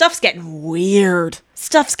mean, stuff's getting weird.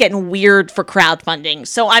 Stuff's getting weird for crowdfunding.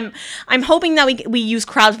 So I'm hoping that we use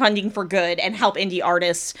crowdfunding for good and help indie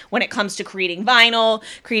artists when it comes to creating vinyl,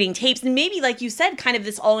 creating tapes, and maybe, like you said, kind of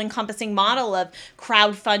this all-encompassing model of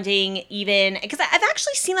crowdfunding, even because I've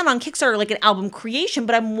actually seen that on Kickstarter, like an album creation,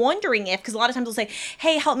 but I'm wondering if, because a lot of times they'll say,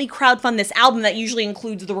 hey, help me crowdfund this album, that usually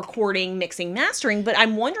includes the recording, mixing, mastering, but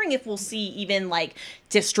I'm wondering if we'll see even like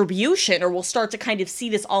distribution, or we'll start to kind of see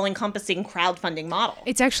this all-encompassing crowdfunding model.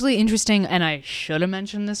 It's actually interesting, and I should have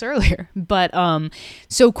mentioned this earlier, but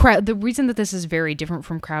the reason that this is very different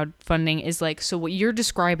from crowdfunding is like, so what you're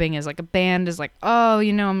describing is like a band is like, oh,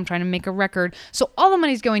 I'm trying to make a record, so all the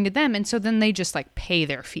money's going to them, and so then they just like pay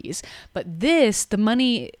their fees. But the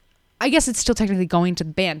money, I guess it's still technically going to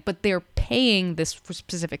the band, but they're paying this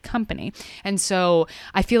specific company. And so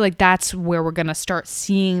I feel like that's where we're going to start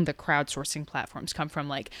seeing the crowdsourcing platforms come from,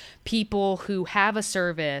 like people who have a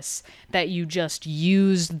service that you just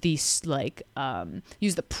use these, like,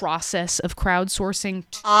 use the process of crowdsourcing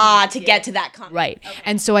to get to that company. Right. Okay.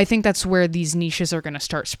 And so I think that's where these niches are going to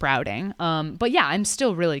start sprouting. But yeah, I'm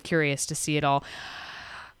still really curious to see it all.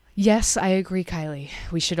 Yes, I agree, Kylie.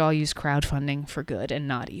 We should all use crowdfunding for good and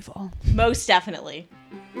not evil. Most definitely.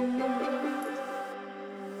 And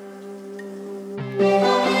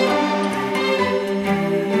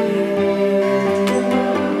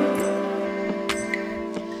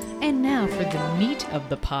now for the meat of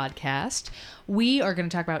the podcast, we are going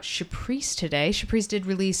to talk about Shaprece today. Shaprece did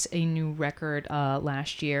release a new record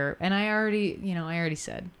last year, and I already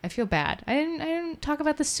said I feel bad. I didn't talk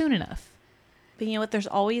about this soon enough. But you know what? There's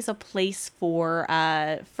always a place for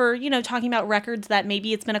talking about records that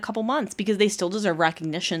maybe it's been a couple months, because they still deserve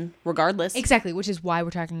recognition regardless. Exactly, which is why we're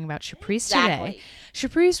talking about Shaprece today.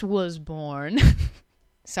 Shaprece was born.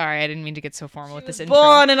 Sorry, I didn't mean to get so formal with this intro.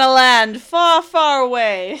 Born in a land far, far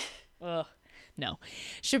away. Ugh. No.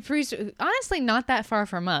 Shaprece, honestly, not that far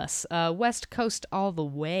from us. West Coast all the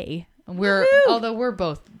way. Although we're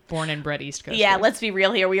both born and bred East Coast. Yeah, let's be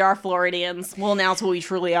real here. We are Floridians. We'll announce what we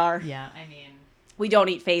truly are. Yeah, I mean, we don't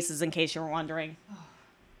eat faces, in case you were wondering.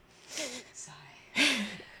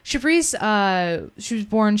 Shaprece, she was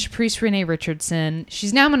born Shaprece Renee Richardson.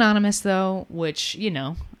 She's now anonymous, though, which,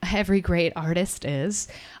 every great artist is.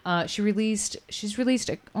 She's released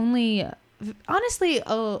only, honestly,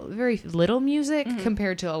 very little music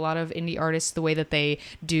compared to a lot of indie artists, the way that they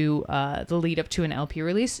do the lead up to an LP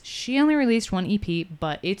release. She only released one EP,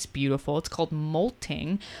 but it's beautiful. It's called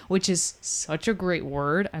Molting, which is such a great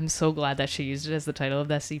word. I'm so glad that she used it as the title of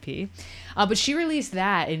this EP. But she released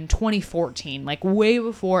that in 2014, like way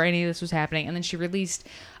before any of this was happening. And then she released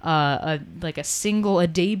a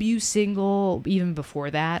debut single even before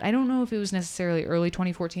that. I don't know if it was necessarily early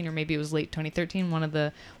 2014 or maybe it was late 2013, one of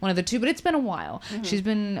the two, but it's been a while. Mm-hmm. She's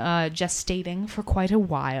been gestating for quite a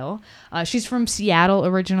while. She's from Seattle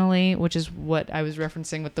originally, which is what I was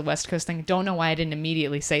referencing with the West Coast thing. Don't know why I didn't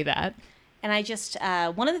immediately say that. And I just,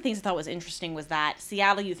 one of the things I thought was interesting was that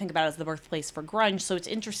Seattle, you think about as the birthplace for grunge. So it's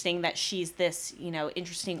interesting that she's this,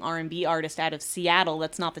 interesting R&B artist out of Seattle.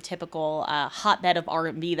 That's not the typical hotbed of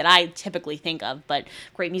R&B that I typically think of, but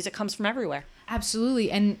great music comes from everywhere. Absolutely.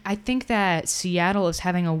 And I think that Seattle is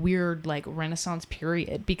having a weird, renaissance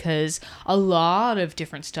period, because a lot of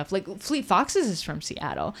different stuff, like Fleet Foxes is from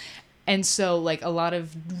Seattle. And so, a lot of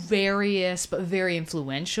various but very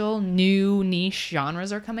influential new niche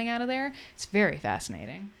genres are coming out of there. It's very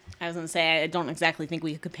fascinating. I was going to say, I don't exactly think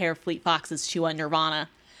we could compare Fleet Foxes to Nirvana.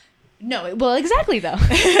 No, well, exactly, though.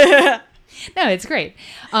 No, it's great.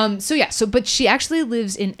 But she actually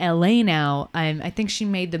lives in LA now. I think she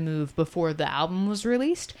made the move before the album was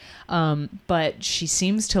released, but she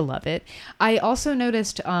seems to love it. I also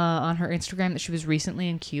noticed on her Instagram that she was recently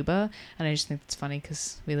in Cuba, and I just think it's funny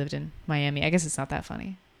because we lived in Miami. I guess it's not that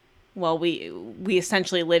funny. well, we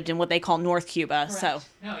essentially lived in what they call North Cuba. Correct. So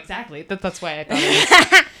no, exactly. That's why I thought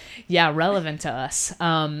it was relevant to us.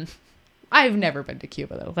 I've never been to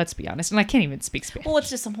Cuba though. Let's be honest, and I can't even speak Spanish. well, what's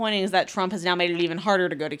disappointing is that Trump has now made it even harder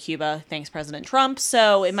to go to Cuba. Thanks, President Trump.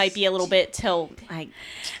 So it might be a little bit till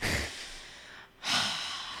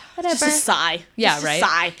Whatever. Just a sigh. Yeah, Just a right.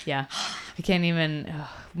 sigh. Yeah, I can't even.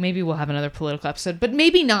 Maybe we'll have another political episode, but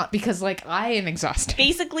maybe not because like I am exhausted.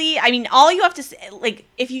 Basically, I mean, all you have to say, like,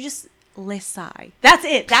 if you just sigh. That's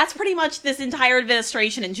it. That's pretty much this entire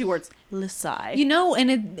administration in 2 words. Sigh. You know,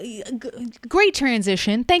 and great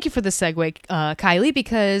transition. Thank you for the segue, Kylie,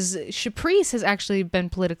 because Shaprece has actually been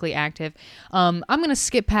politically active. I'm going to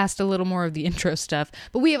skip past a little more of the intro stuff,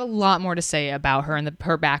 but we have a lot more to say about her and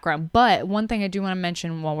her background. But one thing I do want to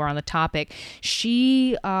mention while we're on the topic,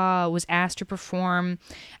 she was asked to perform,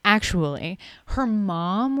 actually, her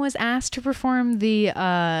mom was asked to perform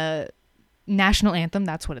the national anthem,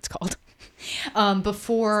 that's what it's called,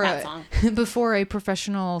 before a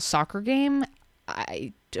professional soccer game.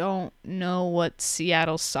 I don't know what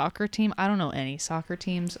Seattle soccer team. I don't know any soccer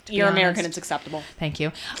teams. You're American. It's acceptable. Thank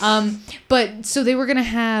you. But so they were gonna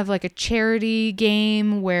have like a charity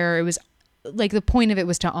game where it was like the point of it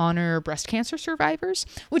was to honor breast cancer survivors,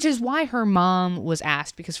 which is why her mom was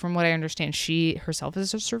asked, because from what I understand, she herself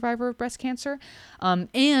is a survivor of breast cancer,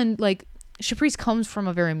 and like. Shaprece comes from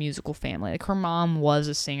a very musical family. Like her mom was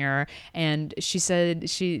a singer, and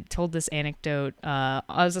she told this anecdote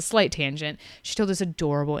as a slight tangent. She told this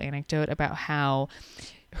adorable anecdote about how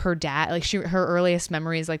her dad, like her earliest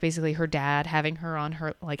memories, like basically her dad having her on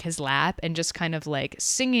her like his lap and just kind of like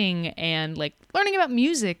singing and like learning about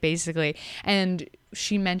music basically. And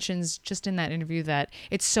she mentions just in that interview that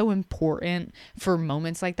it's so important for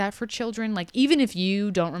moments like that for children. Like even if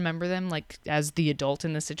you don't remember them, like as the adult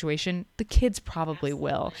in the situation, the kids probably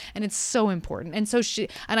will. And it's so important. And so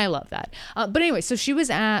and I love that. But anyway, so she was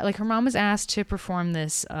her mom was asked to perform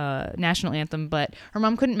this national anthem, but her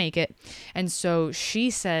mom couldn't make it. And so she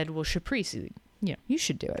said, well, Shaprece, you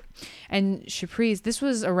should do it. And Shaprece, this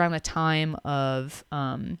was around the time of,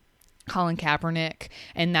 Colin Kaepernick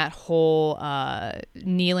and that whole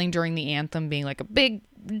kneeling during the anthem being like a big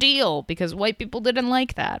deal because white people didn't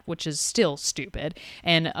like that, which is still stupid.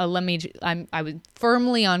 And I was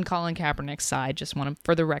firmly on Colin Kaepernick's side. Just want to,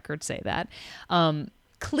 for the record, say that.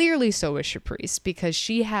 Clearly, so was Shaprece, because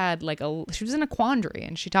she had she was in a quandary,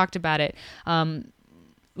 and she talked about it.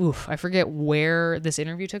 I forget where this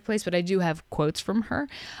interview took place, but I do have quotes from her.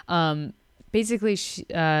 Basically,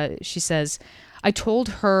 she says, I told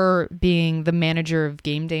her, being the manager of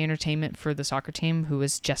game day entertainment for the soccer team, who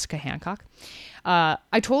was Jessica Hancock,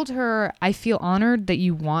 I told her, I feel honored that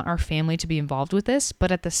you want our family to be involved with this,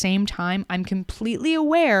 but at the same time, I'm completely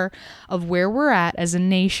aware of where we're at as a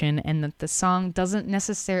nation and that the song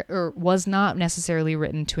was not necessarily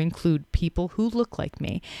written to include people who look like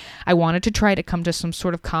me. I wanted to try to come to some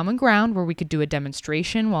sort of common ground where we could do a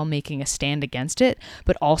demonstration while making a stand against it,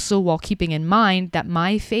 but also while keeping in mind that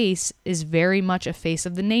my face is very much a face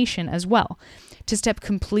of the nation as well. To step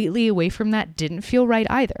completely away from that didn't feel right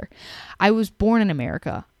either. I was born in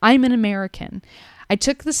America. I'm an American. I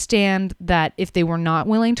took the stand that if they were not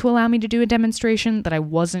willing to allow me to do a demonstration, that I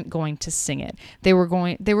wasn't going to sing it. They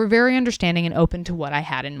were very understanding and open to what I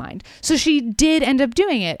had in mind. So she did end up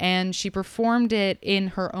doing it, and she performed it in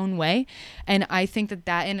her own way. And I think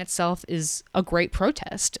that in itself is a great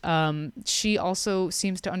protest. She also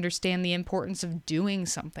seems to understand the importance of doing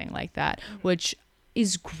something like that, which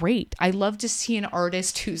is great. I love to see an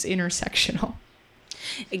artist who's intersectional.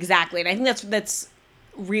 Exactly. And I think that's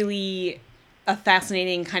really a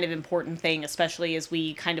fascinating kind of important thing, especially as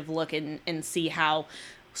we kind of look and see how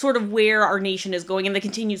sort of where our nation is going and the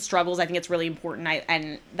continued struggles. I think it's really important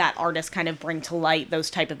and that artists kind of bring to light those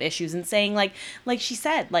type of issues and saying like she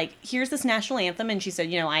said, like, here's this national anthem. And she said,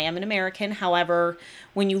 I am an American. However,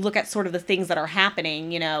 when you look at sort of the things that are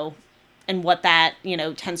happening, and what that,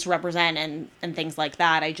 tends to represent and things like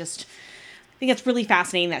that. I think it's really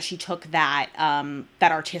fascinating that she took that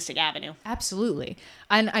artistic avenue. Absolutely.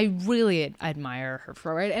 And I really admire her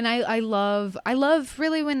for it. And I love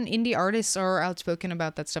really when indie artists are outspoken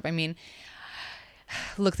about that stuff. I mean,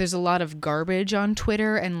 look, there's a lot of garbage on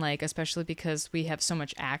Twitter, and especially because we have so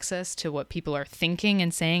much access to what people are thinking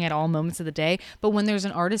and saying at all moments of the day. But when there's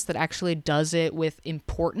an artist that actually does it with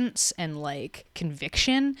importance and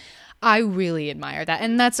conviction, I really admire that.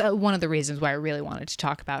 And that's one of the reasons why I really wanted to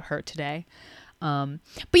talk about her today. But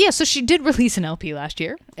yeah, so she did release an LP last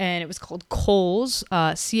year, and it was called Coals,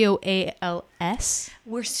 Coals.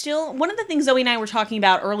 We're still, one of the things Zoe and I were talking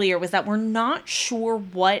about earlier was that we're not sure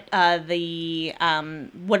what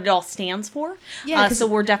what it all stands for. Yeah, so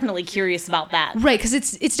we're definitely curious about that. Right, because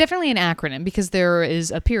it's definitely an acronym, because there is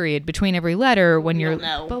a period between every letter when you're. Don't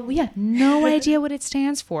know. But we have no idea what it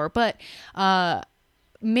stands for. But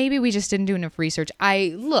maybe we just didn't do enough research.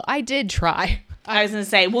 I did try. I was going to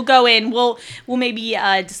say, we'll go in, we'll maybe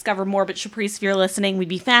discover more, but Shaprece, if you're listening, we'd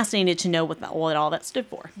be fascinated to know what all that stood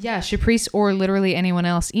for. Yeah, Shaprece or literally anyone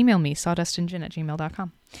else, email me,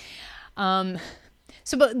 sawdustandgin@gmail.com.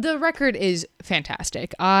 But the record is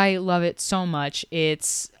fantastic. I love it so much.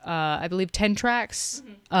 It's, I believe, 10 tracks,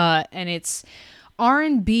 and it's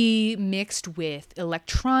R&B mixed with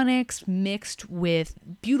electronics, mixed with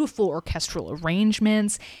beautiful orchestral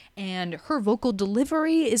arrangements, and her vocal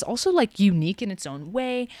delivery is also like unique in its own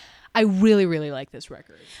way. I really, really like this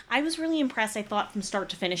record. I was really impressed. I thought from start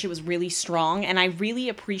to finish it was really strong, and I really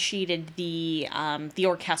appreciated the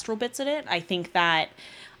orchestral bits of it. I think that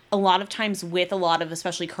a lot of times with a lot of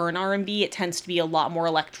especially current R&B, it tends to be a lot more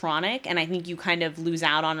electronic, and I think you kind of lose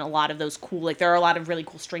out on a lot of those cool, like there are a lot of really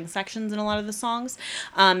cool string sections in a lot of the songs,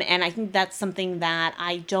 and I think that's something that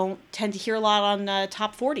I don't tend to hear a lot on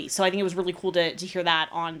Top 40, so I think it was really cool to hear that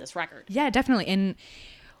on this record. Yeah, definitely, and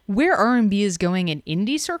where R&B is going in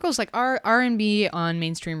indie circles, like our R&B on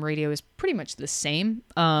mainstream radio is pretty much the same.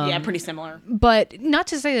 Yeah, pretty similar. But not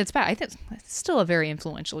to say that it's bad. I think it's still a very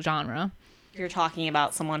influential genre. You're talking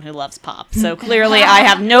about someone who loves pop, so clearly I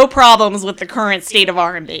have no problems with the current state of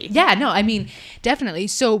R&B. Yeah, no, I mean, definitely.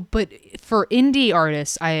 So, but for indie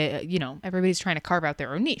artists, everybody's trying to carve out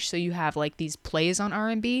their own niche. So you have like these plays on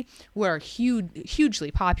R&B, who are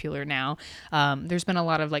hugely popular now. There's been a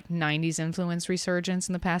lot of like 90s influence resurgence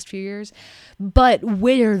in the past few years. But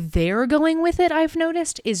where they're going with it, I've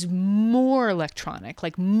noticed, is more electronic,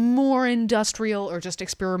 like more industrial or just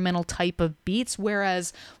experimental type of beats.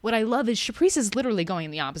 Whereas what I love is Shaprece is literally going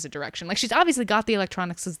in the opposite direction. Like, she's obviously got the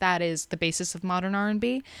electronics, as that is the basis of modern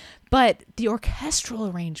R&B, but the orchestral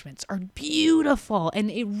arrangements are beautiful, and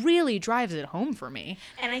it really drives it home for me.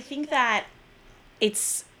 And I think that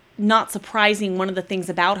it's not surprising. One of the things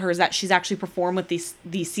about her is that she's actually performed with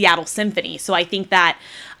the Seattle Symphony. So I think that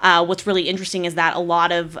what's really interesting is that a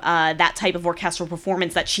lot of that type of orchestral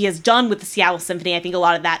performance that she has done with the Seattle Symphony, I think a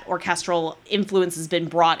lot of that orchestral influence has been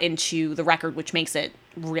brought into the record, which makes it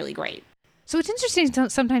really great. So it's interesting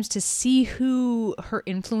sometimes to see who her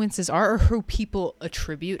influences are, or who people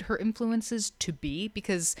attribute her influences to be,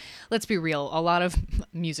 because let's be real, a lot of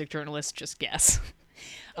music journalists just guess.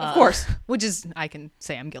 Of course. Which is, I can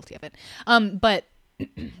say I'm guilty of it. But,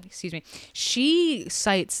 excuse me, she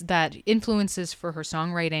cites that influences for her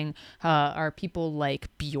songwriting are people like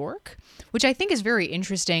Bjork, which I think is very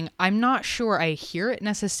interesting. I'm not sure I hear it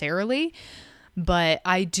necessarily, but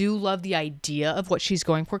I do love the idea of what she's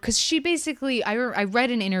going for, because she basically, I read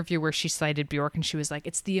an interview where she cited Bjork, and she was like,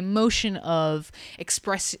 it's the emotion of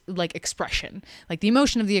expression, like the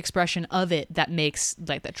emotion of the expression of it that makes,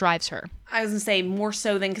 like, that drives her. I was gonna say more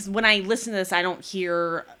so than, because when I listen to this, I don't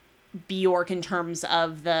hear Bjork in terms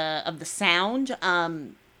of the sound.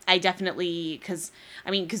 I definitely, because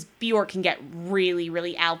Bjork can get really,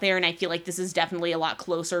 really out there, and I feel like this is definitely a lot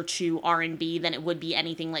closer to R&B than it would be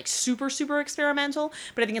anything like super, super experimental.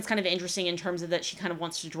 But I think it's kind of interesting in terms of that she kind of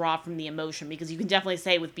wants to draw from the emotion, because you can definitely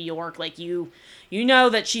say with Bjork, like you know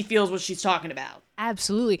that she feels what she's talking about.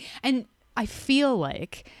 Absolutely. And I feel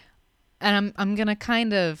like, and I'm gonna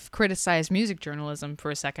kind of criticize music journalism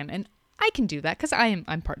for a second, and I can do that because I'm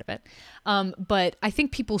part of it. But I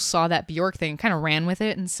think people saw that Bjork thing, kind of ran with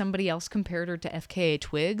it, and somebody else compared her to FKA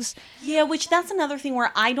Twigs. Yeah, which that's another thing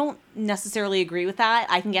where I don't necessarily agree with that.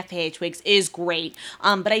 I think FKA Twigs is great,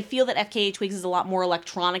 but I feel that FKA Twigs is a lot more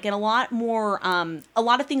electronic and a lot more, a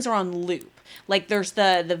lot of things are on loop. Like there's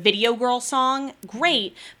the Video Girl song,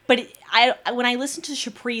 great, but when I listen to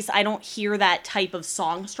Shaprece, I don't hear that type of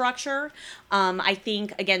song structure. I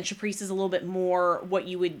think, again, Shaprece is a little bit more what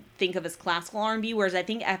you would think of as classical R&B, whereas I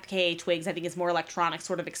think FKA Twigs, I think, is more electronic,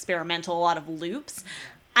 sort of experimental, a lot of loops.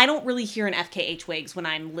 I don't really hear an FKA Twigs when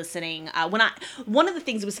I'm listening. One of the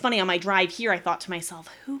things, it was funny, on my drive here, I thought to myself,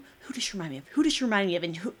 who does she remind me of? Who does she remind me of?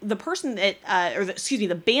 And the person that,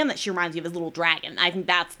 the band that she reminds me of is Little Dragon. I think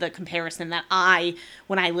that's the comparison that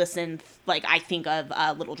when I listen, like, I think of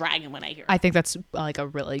Little Dragon when I hear it. I think that's like a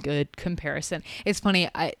really good comparison. It's funny,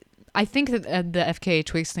 I think that the FKA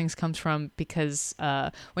Twigs things comes from because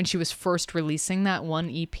when she was first releasing that one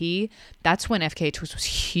EP, that's when FKA Twigs was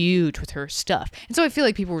huge with her stuff. And so I feel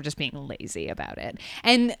like people were just being lazy about it.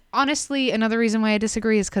 And honestly, another reason why I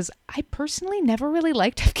disagree is because I personally never really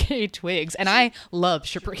liked FKA Twigs, and I love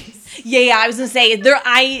Shaprece. Yeah, I was going to say,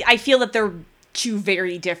 I feel that they're two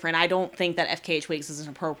very different. I don't think that FKA Twigs is an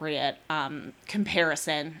appropriate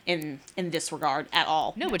comparison in this regard at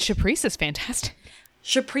all. No, but Shaprece is fantastic.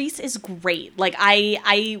 Shaprece is great. Like,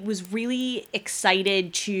 I was really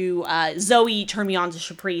excited to, Zoe turned me on to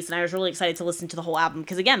Shaprece, and I was really excited to listen to the whole album,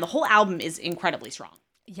 because again, the whole album is incredibly strong.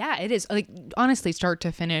 Yeah, it is. Like, honestly, start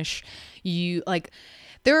to finish,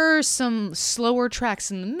 there are some slower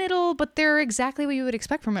tracks in the middle, but they're exactly what you would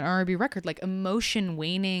expect from an R&B record, like emotion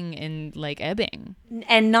waning and like ebbing.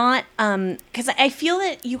 And not, because I feel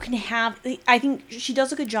that you can have, I think she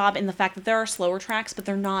does a good job in the fact that there are slower tracks, but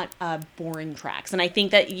they're not boring tracks. And I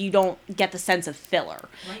think that you don't get the sense of filler,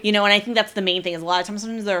 right. And I think that's the main thing is a lot of times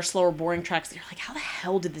sometimes there are slower, boring tracks that you're like, how the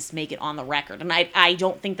hell did this make it on the record? And I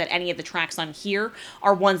don't think that any of the tracks on here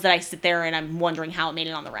are ones that I sit there and I'm wondering how it made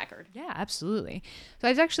it on the record. Yeah, absolutely. So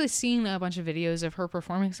I've actually seen a bunch of videos of her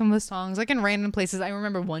performing some of the songs, like in random places. I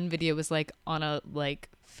remember one video was like on a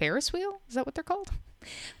Ferris wheel. Is that what they're called?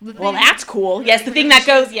 Well, that's cool. Yes, the thing that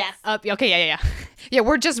goes. Yes. Up. Okay. Yeah. Yeah.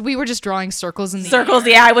 We were just drawing circles in the circles.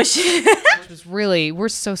 air, yeah, I wish. Which was really, we're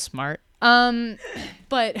so smart.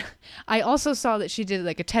 But I also saw that she did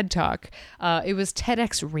like a TED Talk. It was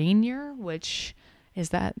TEDx Rainier, which is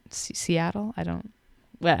that Seattle? I don't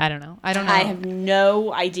know. I have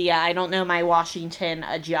no idea. I don't know my Washington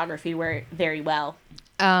geography very well.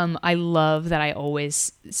 I love that I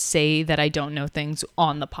always say that I don't know things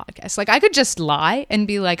on the podcast. Like, I could just lie and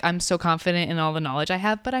be like, I'm so confident in all the knowledge I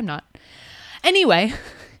have, but I'm not. Anyway,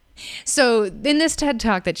 so in this TED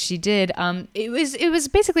Talk that she did, it was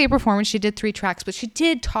basically a performance. She did 3 tracks, but she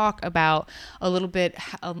did talk about a little bit,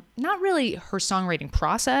 not really her songwriting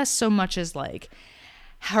process so much as like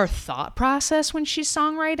her thought process when she's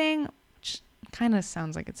songwriting, which kind of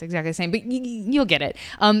sounds like it's exactly the same, but you'll get it.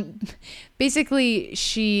 Basically,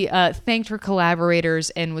 she thanked her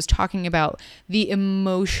collaborators and was talking about the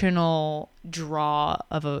emotional draw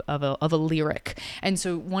of a lyric. And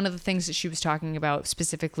so one of the things that she was talking about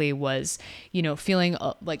specifically was, feeling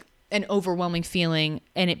like an overwhelming feeling,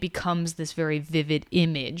 and it becomes this very vivid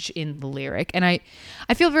image in the lyric. And I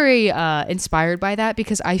feel very inspired by that,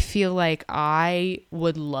 because I feel like I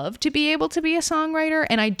would love to be able to be a songwriter,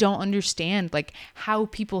 and I don't understand like how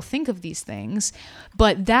people think of these things,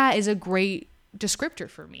 but that is a great descriptor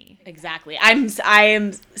for me. Exactly. I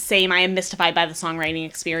am same. I am mystified by the songwriting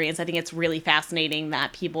experience. I think it's really fascinating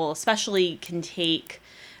that people especially can take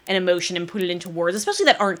an emotion and put it into words, especially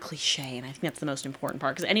that aren't cliche. And I think that's the most important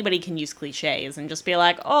part, because anybody can use cliches and just be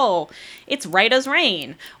like, oh, it's right as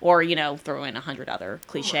rain, or, throw in 100 other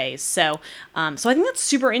cliches. So I think that's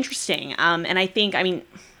super interesting. And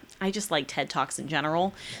I just like TED Talks in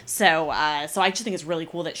general. So I just think it's really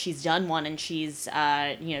cool that she's done one and she's,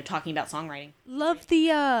 talking about songwriting.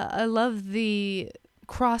 I love the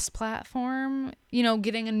cross-platform,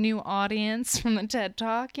 getting a new audience from the TED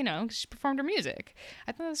Talk, she performed her music.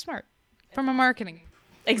 I thought that was smart from a marketing.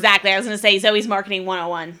 Exactly. I was going to say Zoe's marketing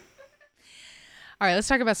 101. All right, let's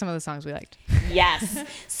talk about some of the songs we liked. Yes.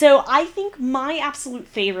 So I think my absolute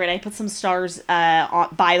favorite, I put some stars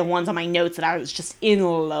by the ones on my notes that I was just in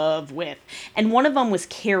love with. And one of them was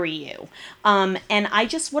Carry You. And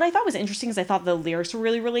what I thought was interesting is I thought the lyrics were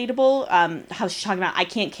really relatable. How she's talking about, I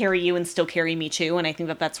can't carry you and still carry me too. And I think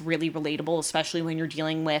that that's really relatable, especially when you're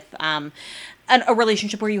dealing with a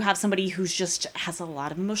relationship where you have somebody who's just has a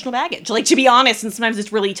lot of emotional baggage. Like, to be honest, and sometimes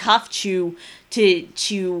it's really tough to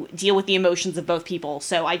deal with the emotions of both people.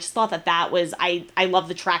 So I just thought that was, I love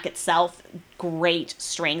the track itself. Great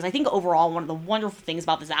strings. I think overall one of the wonderful things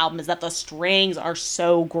about this album is that the strings are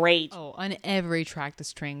so great. Oh, on every track the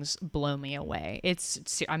strings blow me away.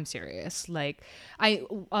 I'm serious. Like,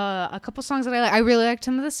 a couple songs that I really liked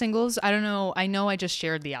some of the singles. I don't know. I know I just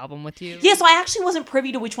shared the album with you. Yeah, so I actually wasn't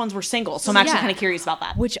privy to which ones were singles. So I'm actually kind of curious about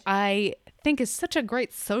that. Which I think is such a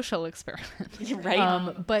great social experiment.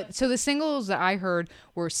 Right. But so the singles that I heard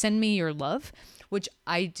were Send Me Your Love, which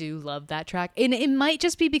I do love that track. And it might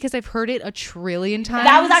just be because I've heard it a trillion times.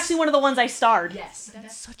 That was actually one of the ones I starred. Yes.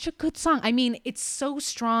 That's such a good song. I mean, it's so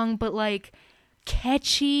strong, but like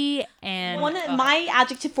catchy. And my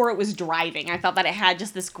adjective for it was driving. I thought that it had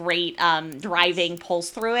just this great driving pulse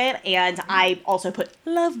through it. And I also put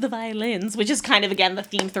love the violins, which is kind of, again, the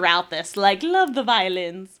theme throughout this. Like, love the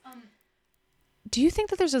violins. Do you think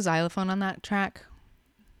that there's a xylophone on that track?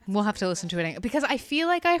 We'll have to listen to it because I feel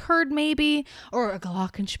like I heard maybe or a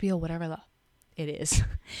glockenspiel, whatever it is.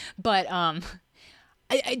 But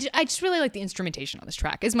I just really like the instrumentation on this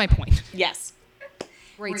track. Is my point. Yes.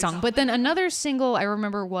 Great song. But then another single I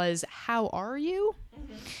remember was "How Are You?"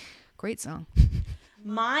 Mm-hmm. Great song.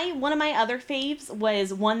 One of my other faves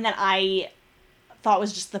was one that I thought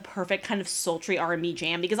was just the perfect kind of sultry R&B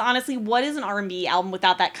jam, because honestly, what is an R&B album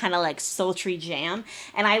without that kind of like sultry jam?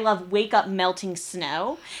 And I love Wake Up Melting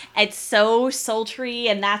Snow. It's so sultry,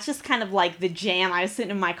 and that's just kind of like the jam. I was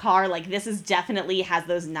sitting in my car like, this is definitely has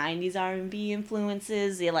those 90s R&B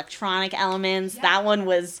influences, the electronic elements. Yeah. That one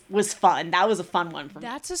was fun. That was a fun one for me.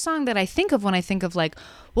 That's a song that I think of when I think of like,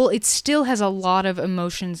 well, it still has a lot of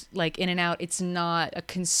emotions like in and out. It's not a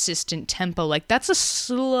consistent tempo. Like that's a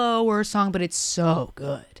slower song, but it's so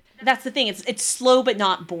good. That's the thing. It's slow but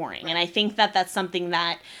not boring, and I think that that's something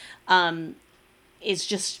that is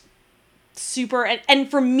just super. And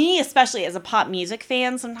for me, especially as a pop music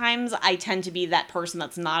fan, sometimes I tend to be that person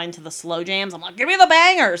that's not into the slow jams. I'm like, give me the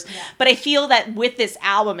bangers. Yeah. But I feel that with this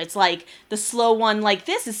album, it's like the slow one like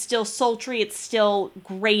this is still sultry. It's still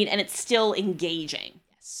great, and it's still engaging.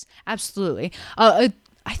 Yes, absolutely.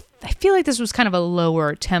 I feel like this was kind of a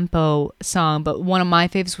lower tempo song, but one of my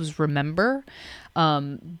favorites was Remember.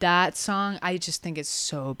 That song, I just think is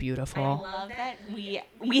so beautiful. I love that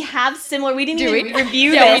we have similar. We didn't even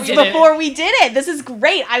review this before we did it. This is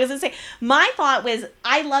great. I was gonna say my thought was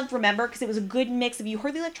I loved Remember because it was a good mix of you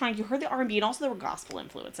heard the electronic, you heard the R&B, and also there were gospel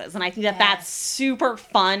influences, and I think that that's super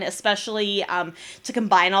fun, especially to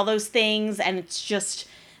combine all those things. And it's just.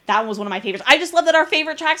 That was one of my favorites. I just love that our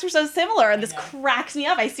favorite tracks were so similar, and this cracks me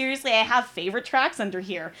up. I have favorite tracks under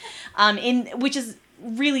here, which is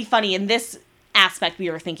really funny. In this aspect, we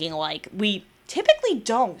were thinking like we typically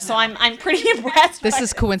don't. So I'm pretty impressed. This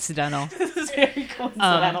is coincidental. This is very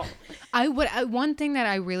coincidental. One thing that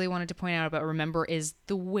I really wanted to point out about Remember is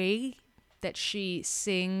the way that she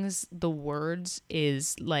sings the words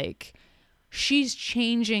is like. She's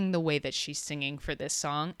changing the way that she's singing for this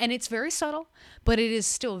song. And it's very subtle, but it is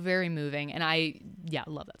still very moving. And I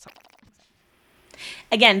love that song.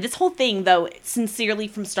 Again, this whole thing, though, sincerely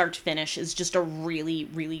from start to finish, is just a really,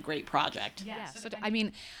 really great project. Yeah. So, I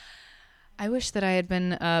mean, I wish that I had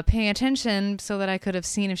been paying attention so that I could have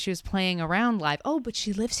seen if she was playing around live. Oh, but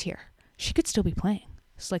she lives here. She could still be playing.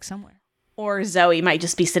 It's like somewhere. Or Zoe might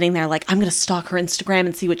just be sitting there like, I'm going to stalk her Instagram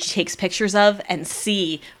and see what she takes pictures of and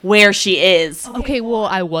see where she is. Okay, well,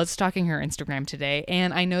 I was stalking her Instagram today,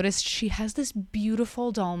 and I noticed she has this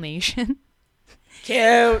beautiful Dalmatian.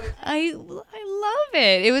 Cute. I love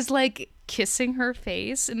it. It was like kissing her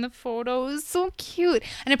face in the photo. It was so cute.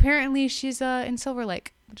 And apparently she's in Silver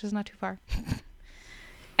Lake, which is not too far.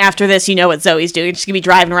 After this, you know what Zoe's doing. She's going to be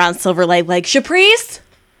driving around Silver Lake like, Shaprece?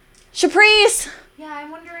 Shaprece? Yeah,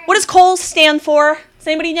 I'm wondering. What does Coles stand for? Does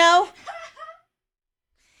anybody know?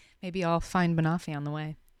 Maybe I'll find Banafi on the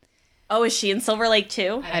way. Oh, is she in Silver Lake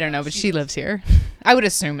too? I don't know, but she lives here. I would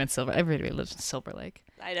assume it's Silver. Everybody lives in Silver Lake.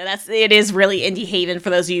 I know it is really indie haven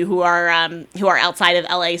for those of you who are outside of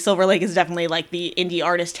LA. Silver Lake is definitely like the indie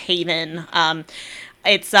artist haven.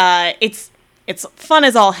 It's fun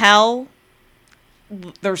as all hell.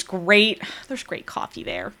 There's great coffee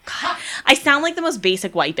there. God, I sound like the most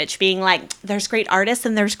basic white bitch being like, there's great artists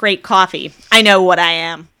and there's great coffee. I know what I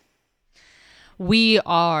am. We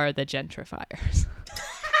are the gentrifiers.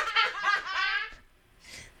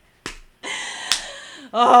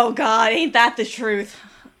 Oh God, ain't that the truth?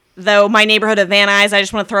 Though my neighborhood of Van Nuys, I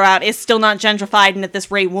just want to throw out, is still not gentrified, and at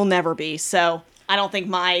this rate will never be. So I don't think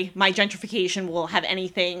my gentrification will have any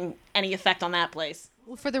effect on that place.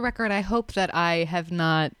 Well, for the record, I hope that I have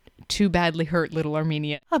not too badly hurt Little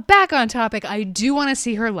Armenia. Back on topic, I do want to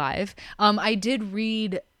see her live. I did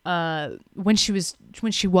read when she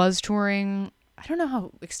was touring. I don't know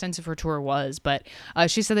how extensive her tour was, but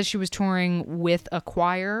she said that she was touring with a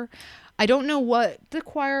choir. I don't know what the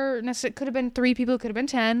choir necessarily could have been 3 people, could have been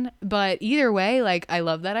 10, but either way, like, I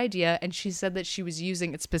love that idea. And she said that she was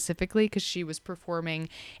using it specifically because she was performing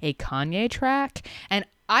a Kanye track. And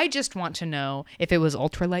I just want to know if it was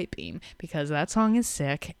Ultralight Beam, because that song is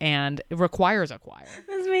sick and it requires a choir.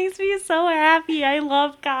 This makes me so happy. I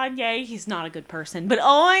love Kanye. He's not a good person, but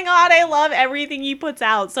oh my God, I love everything he puts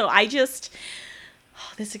out. So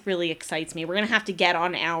this really excites me. We're going to have to get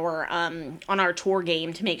on our tour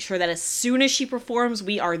game to make sure that as soon as she performs,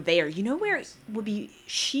 we are there. You know where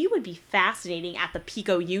she would be fascinating at the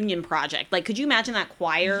Pico Union Project. Like, could you imagine that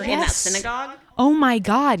choir in that synagogue? Oh my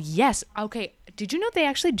God, yes. Okay, did you know they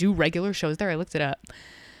actually do regular shows there? I looked it up.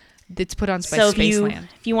 It's put on by Spaceland.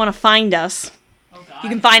 If you want to find us, you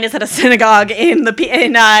can find us at a synagogue in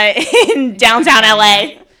downtown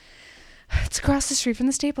LA. It's across the street from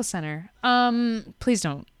the Staples Center. Please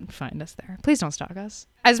don't find us there. Please don't stalk us.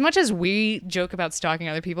 As much as we joke about stalking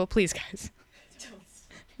other people, please, guys.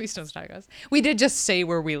 Please don't stalk us. We did just say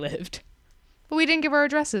where we lived. But we didn't give our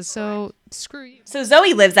addresses, so screw you. So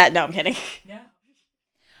Zoe lives at... No, I'm kidding. Yeah.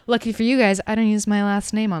 Lucky for you guys, I don't use my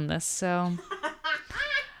last name on this, so...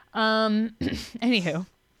 Anywho.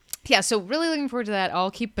 Yeah, so really looking forward to that.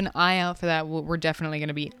 I'll keep an eye out for that. We're definitely going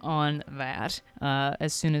to be on that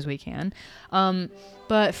as soon as we can.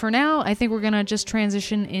 But for now, I think we're going to just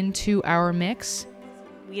transition into our mix.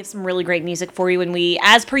 We have some really great music for you, and we,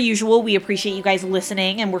 as per usual, we appreciate you guys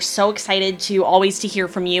listening, and we're so excited to hear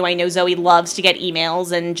from you. I know Zoe loves to get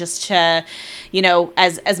emails, and just to, you know,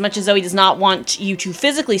 as much as Zoe does not want you to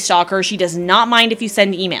physically stalk her, she does not mind if you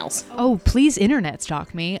send emails. Oh, please internet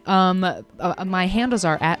stalk me. My handles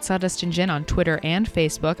are at Sawdust and Gin on Twitter and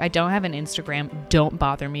Facebook. I don't have an Instagram. Don't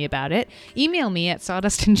bother me about it. Email me at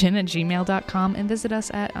sawdustandgin@gmail.com and visit us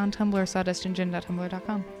on Tumblr,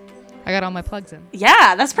 sawdustandgin.tumblr.com. I got all my plugs in.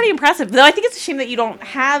 Yeah, that's pretty impressive. Though I think it's a shame that you don't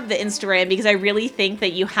have the Instagram, because I really think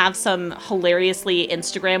that you have some hilariously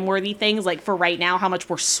Instagram-worthy things, like for right now, how much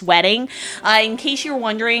we're sweating. In case you're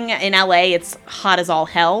wondering, in LA, it's hot as all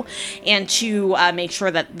hell. And to make sure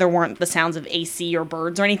that there weren't the sounds of AC or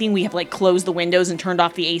birds or anything, we have like closed the windows and turned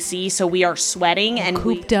off the AC, so we are sweating. We're and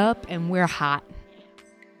cooped up and we're hot.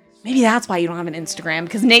 Maybe that's why you don't have an Instagram,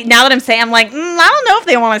 because now that I'm saying, I'm like, I don't know if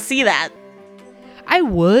they want to see that. I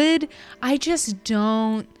would. I just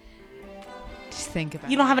don't think about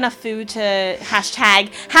it. You don't have enough food to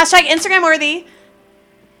hashtag Instagram worthy.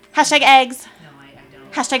 Hashtag eggs. No, I don't.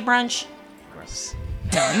 Hashtag brunch. Gross.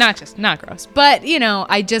 No, not gross. But, you know,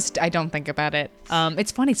 I don't think about it.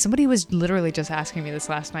 It's funny. Somebody was literally just asking me this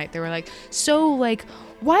last night. They were like, so, like,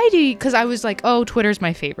 why do you... Because I was like, oh, Twitter's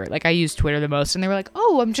my favorite. Like, I use Twitter the most. And they were like,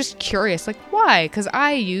 oh, I'm just curious. Like, why? Because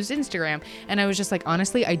I use Instagram. And I was just like,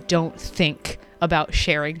 honestly, I don't think about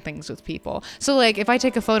sharing things with people. So, like, if I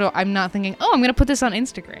take a photo, I'm not thinking, oh, I'm going to put this on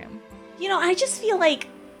Instagram. You know, I just feel like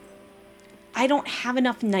I don't have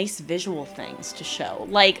enough nice visual things to show.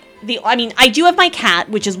 Like, I do have my cat,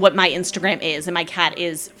 which is what my Instagram is, and my cat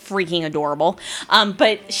is freaking adorable.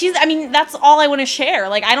 But that's all I want to share.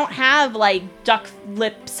 Like, I don't have, like, duck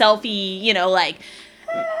lip selfie, you know, like,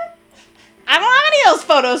 I don't have any of those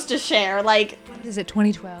photos to share. Like, what is it,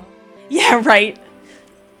 2012? Yeah, right.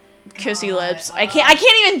 Kissy lips. I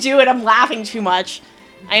can't even do it. I'm laughing too much.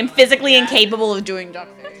 I am physically incapable of doing duck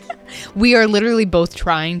face. We are literally both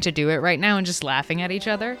trying to do it right now and just laughing at each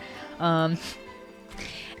other.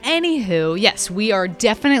 Anywho, yes, we are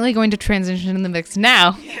definitely going to transition in the mix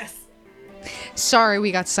now. Yes. Sorry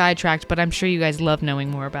we got sidetracked, but I'm sure you guys love knowing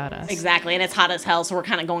more about us. Exactly, and it's hot as hell, so we're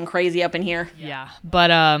kind of going crazy up in here. Yeah, but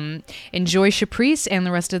enjoy Shaprece and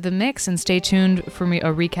the rest of the mix, and stay tuned for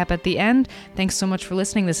a recap at the end. Thanks so much for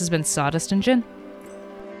listening. This has been Sawdust and Gin.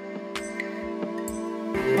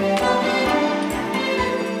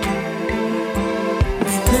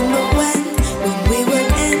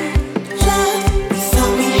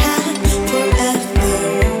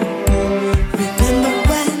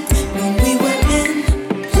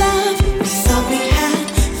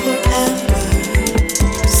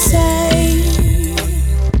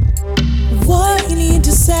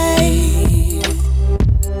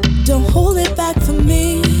 Don't hold it back for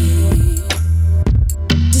me.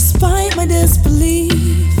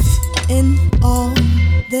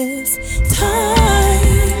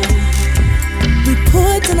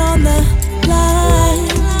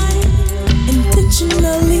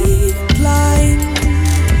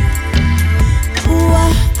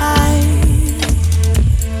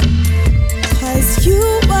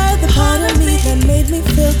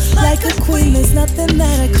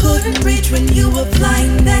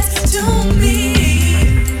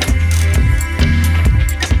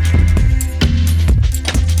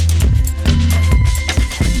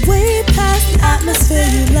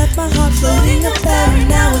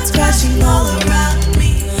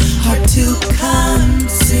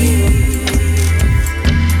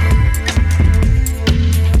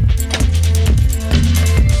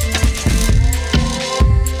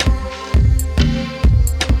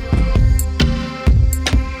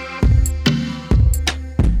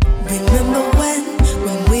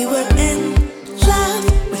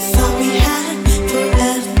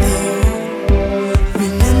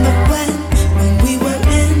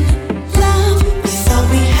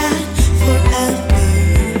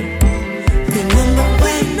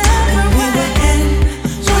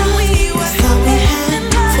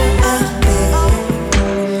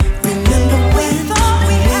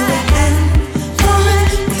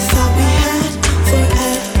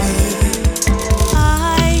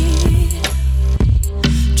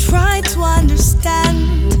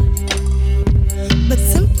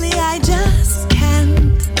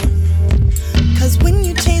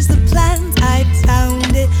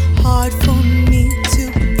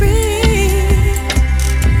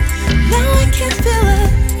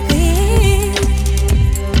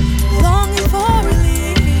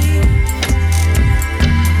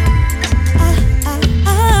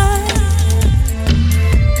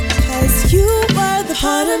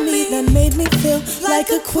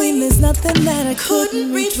 there's nothing that I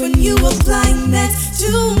couldn't reach when you were lying next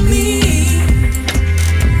to me.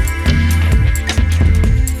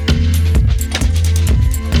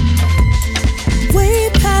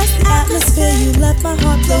 Way past the atmosphere, you left my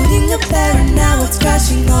heart floating up there, and now it's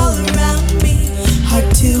crashing all around me. Hard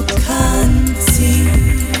to conceive.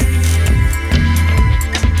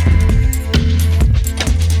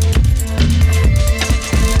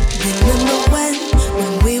 Remember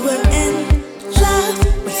when we were in love,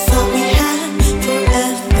 we thought we had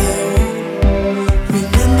forever.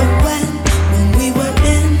 Remember when we were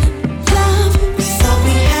in love, we thought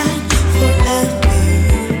we had forever.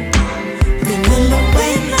 Remember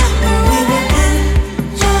when we were in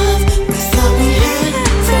love, we thought we had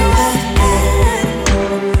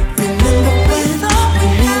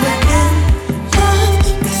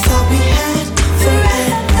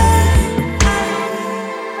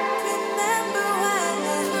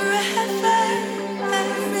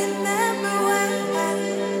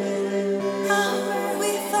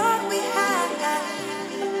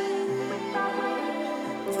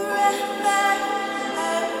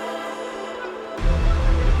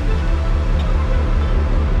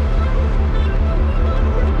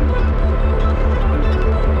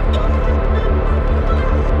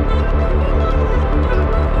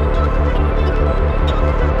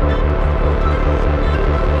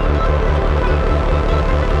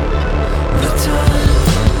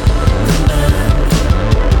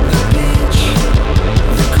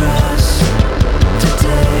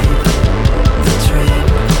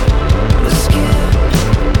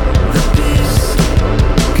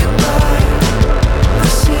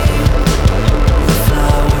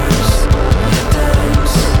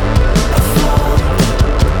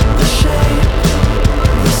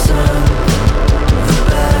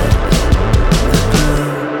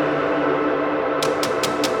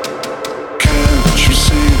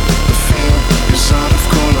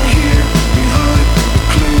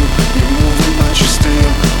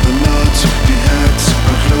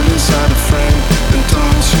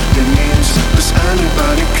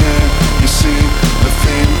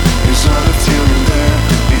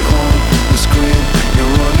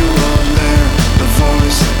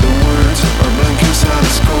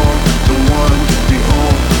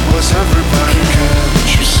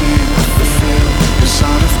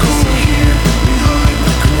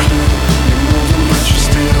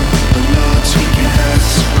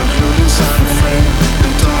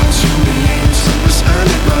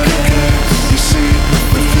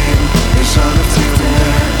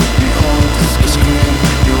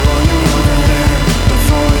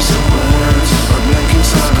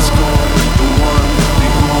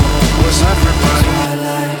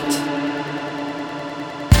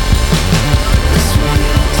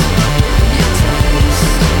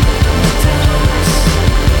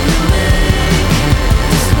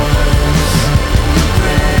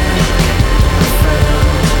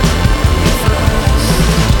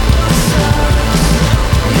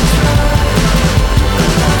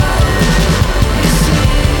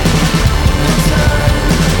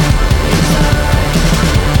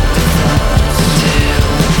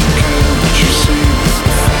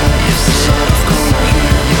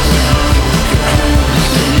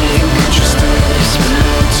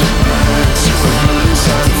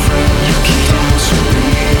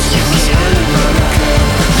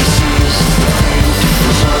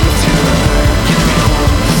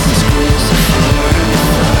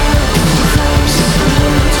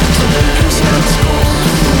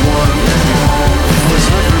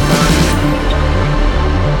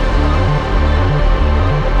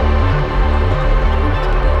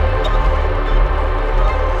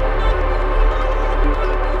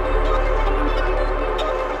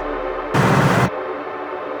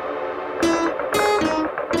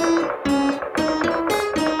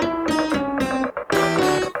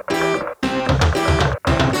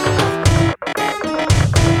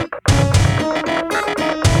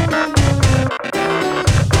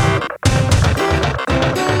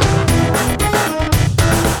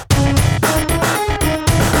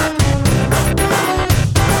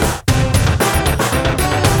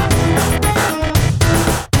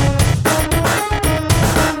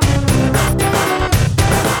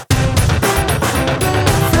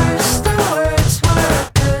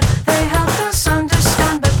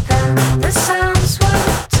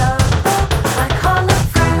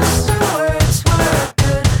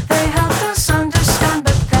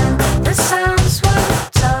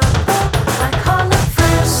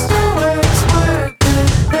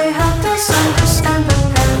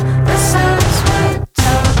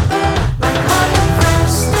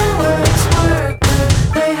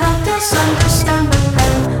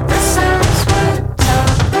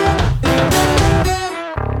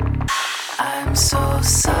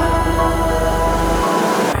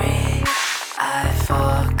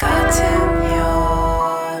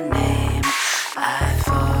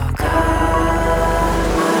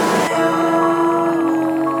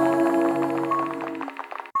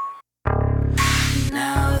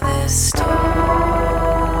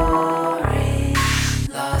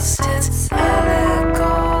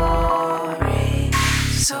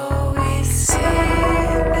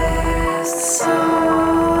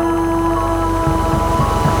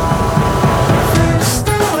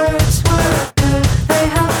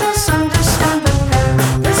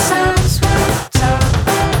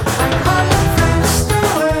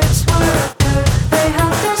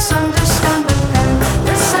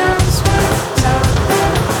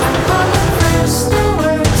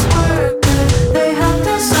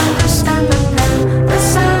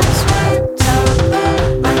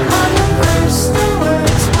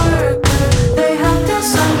They have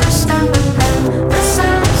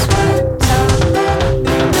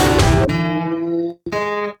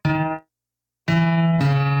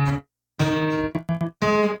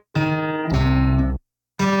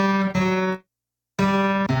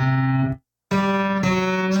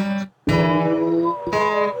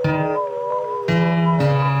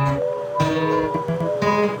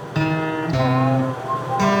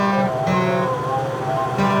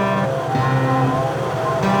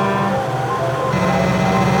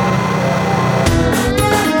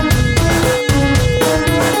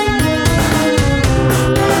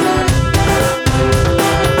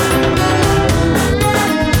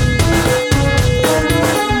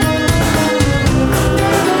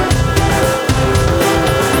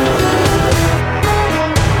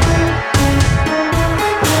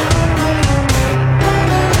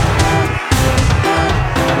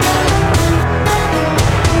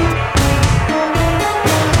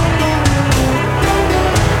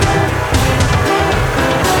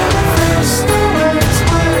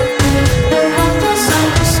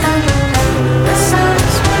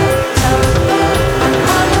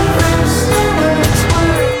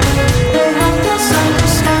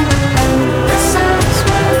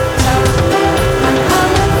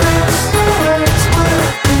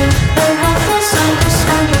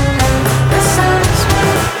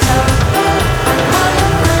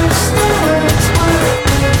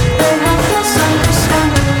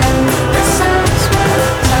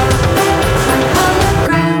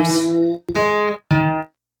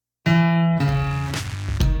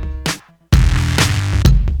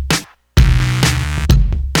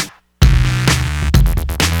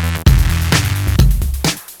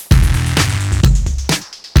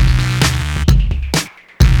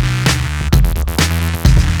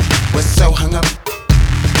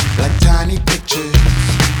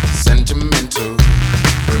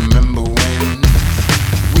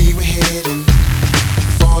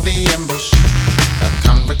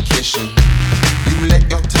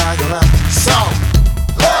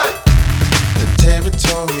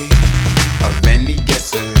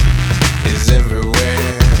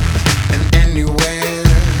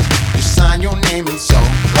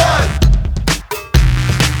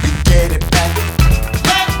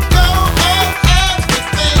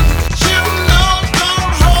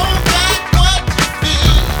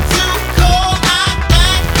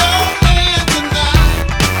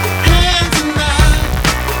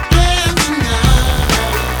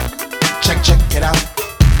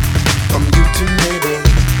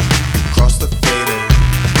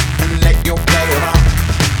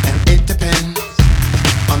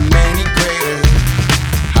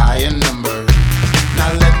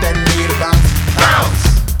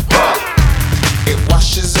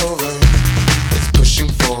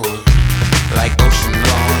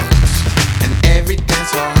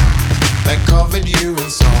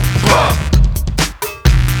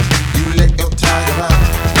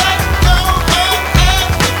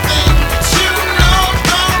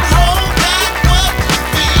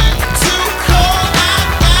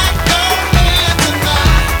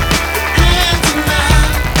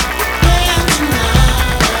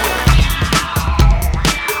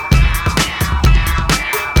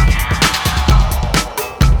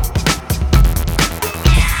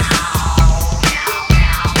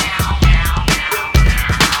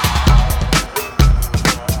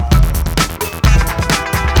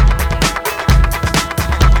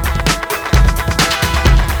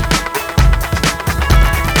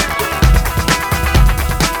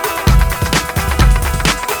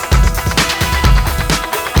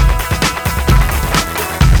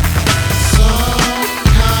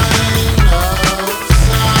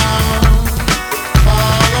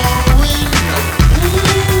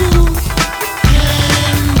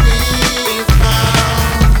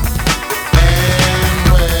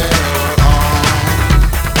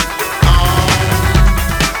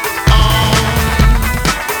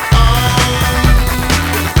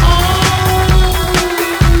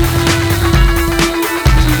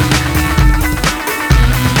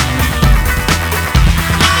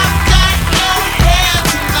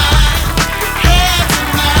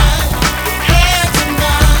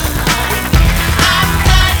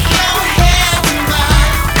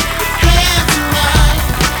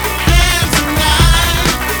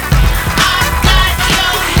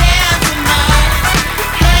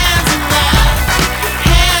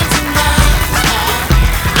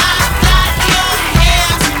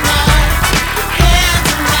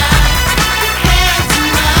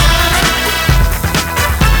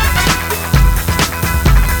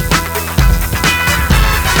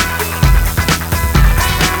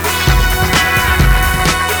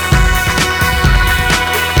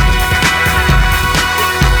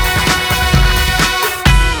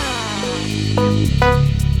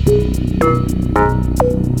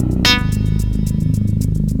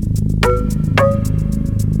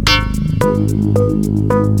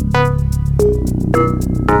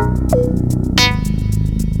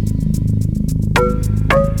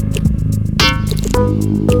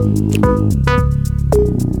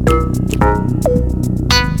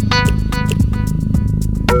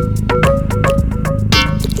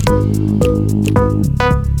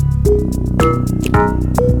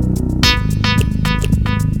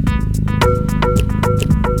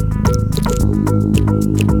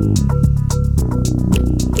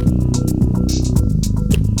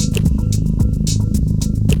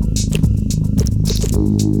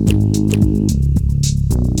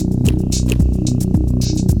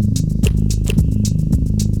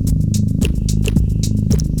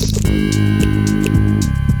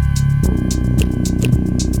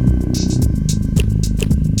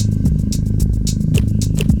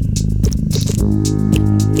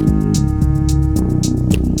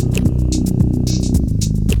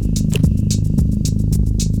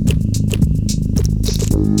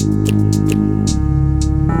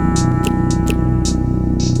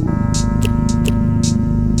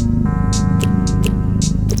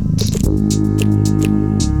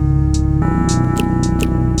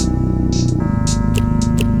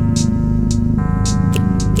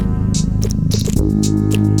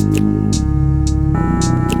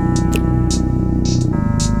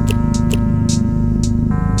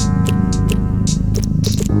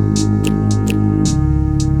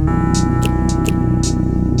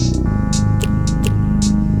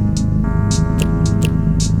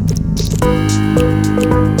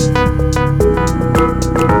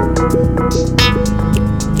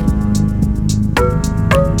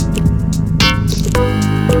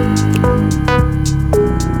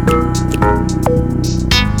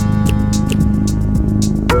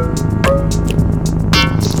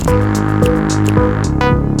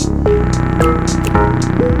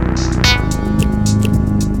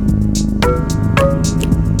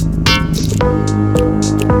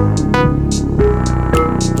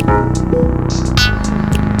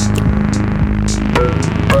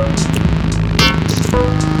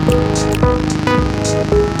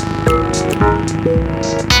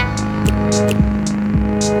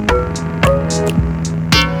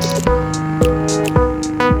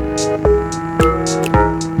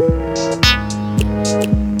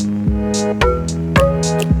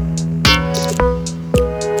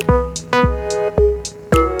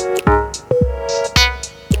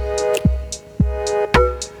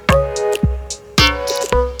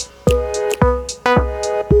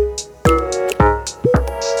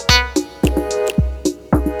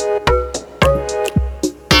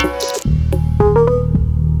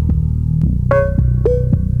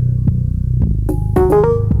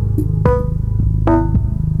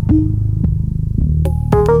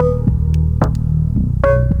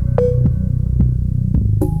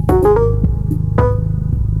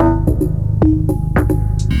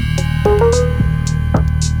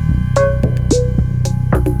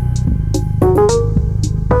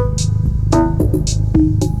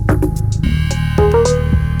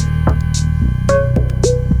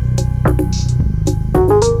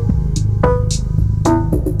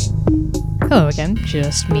Hello again,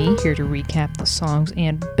 just me here to recap the songs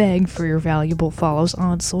and beg for your valuable follows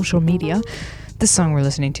on social media. The song we're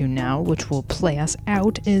listening to now, which will play us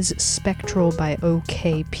out, is Spectral by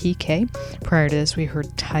OKPK. Prior to this, we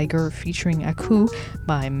heard Tiger featuring Aku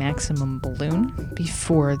by Maximum Balloon.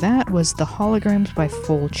 Before that was The Holograms by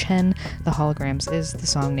Full Chen. The Holograms is the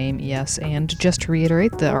song name, yes, and just to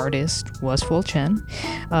reiterate, the artist was Full Chen.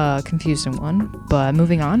 Confusing one, but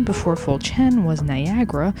moving on, before Full Chen was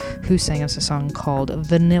Niagara, who sang us a song called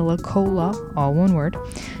Vanilla Cola, all one word.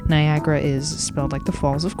 Niagara is spelled like the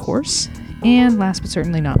falls, of course. And last but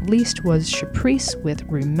certainly not least was Shaprece with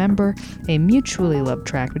Remember, a mutually loved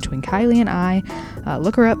track between Kylie and I.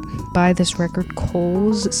 Look her up, buy this record, Coles,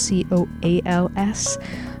 Coals.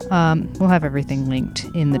 We'll have everything linked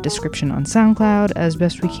in the description on SoundCloud as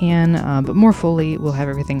best we can, but more fully, we'll have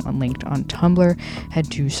everything linked on Tumblr. Head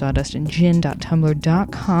to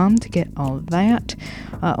sawdustandgin.tumblr.com to get all of that.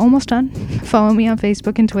 Almost done. Follow me on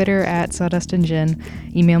Facebook and Twitter at sawdustandgin.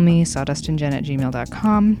 Email me,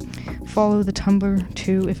 sawdustandgin@gmail.com. Follow the Tumblr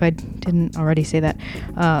too, if I didn't already say that.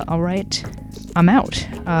 Alright, I'm out.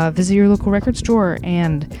 Visit your local record store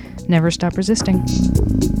and never stop resisting.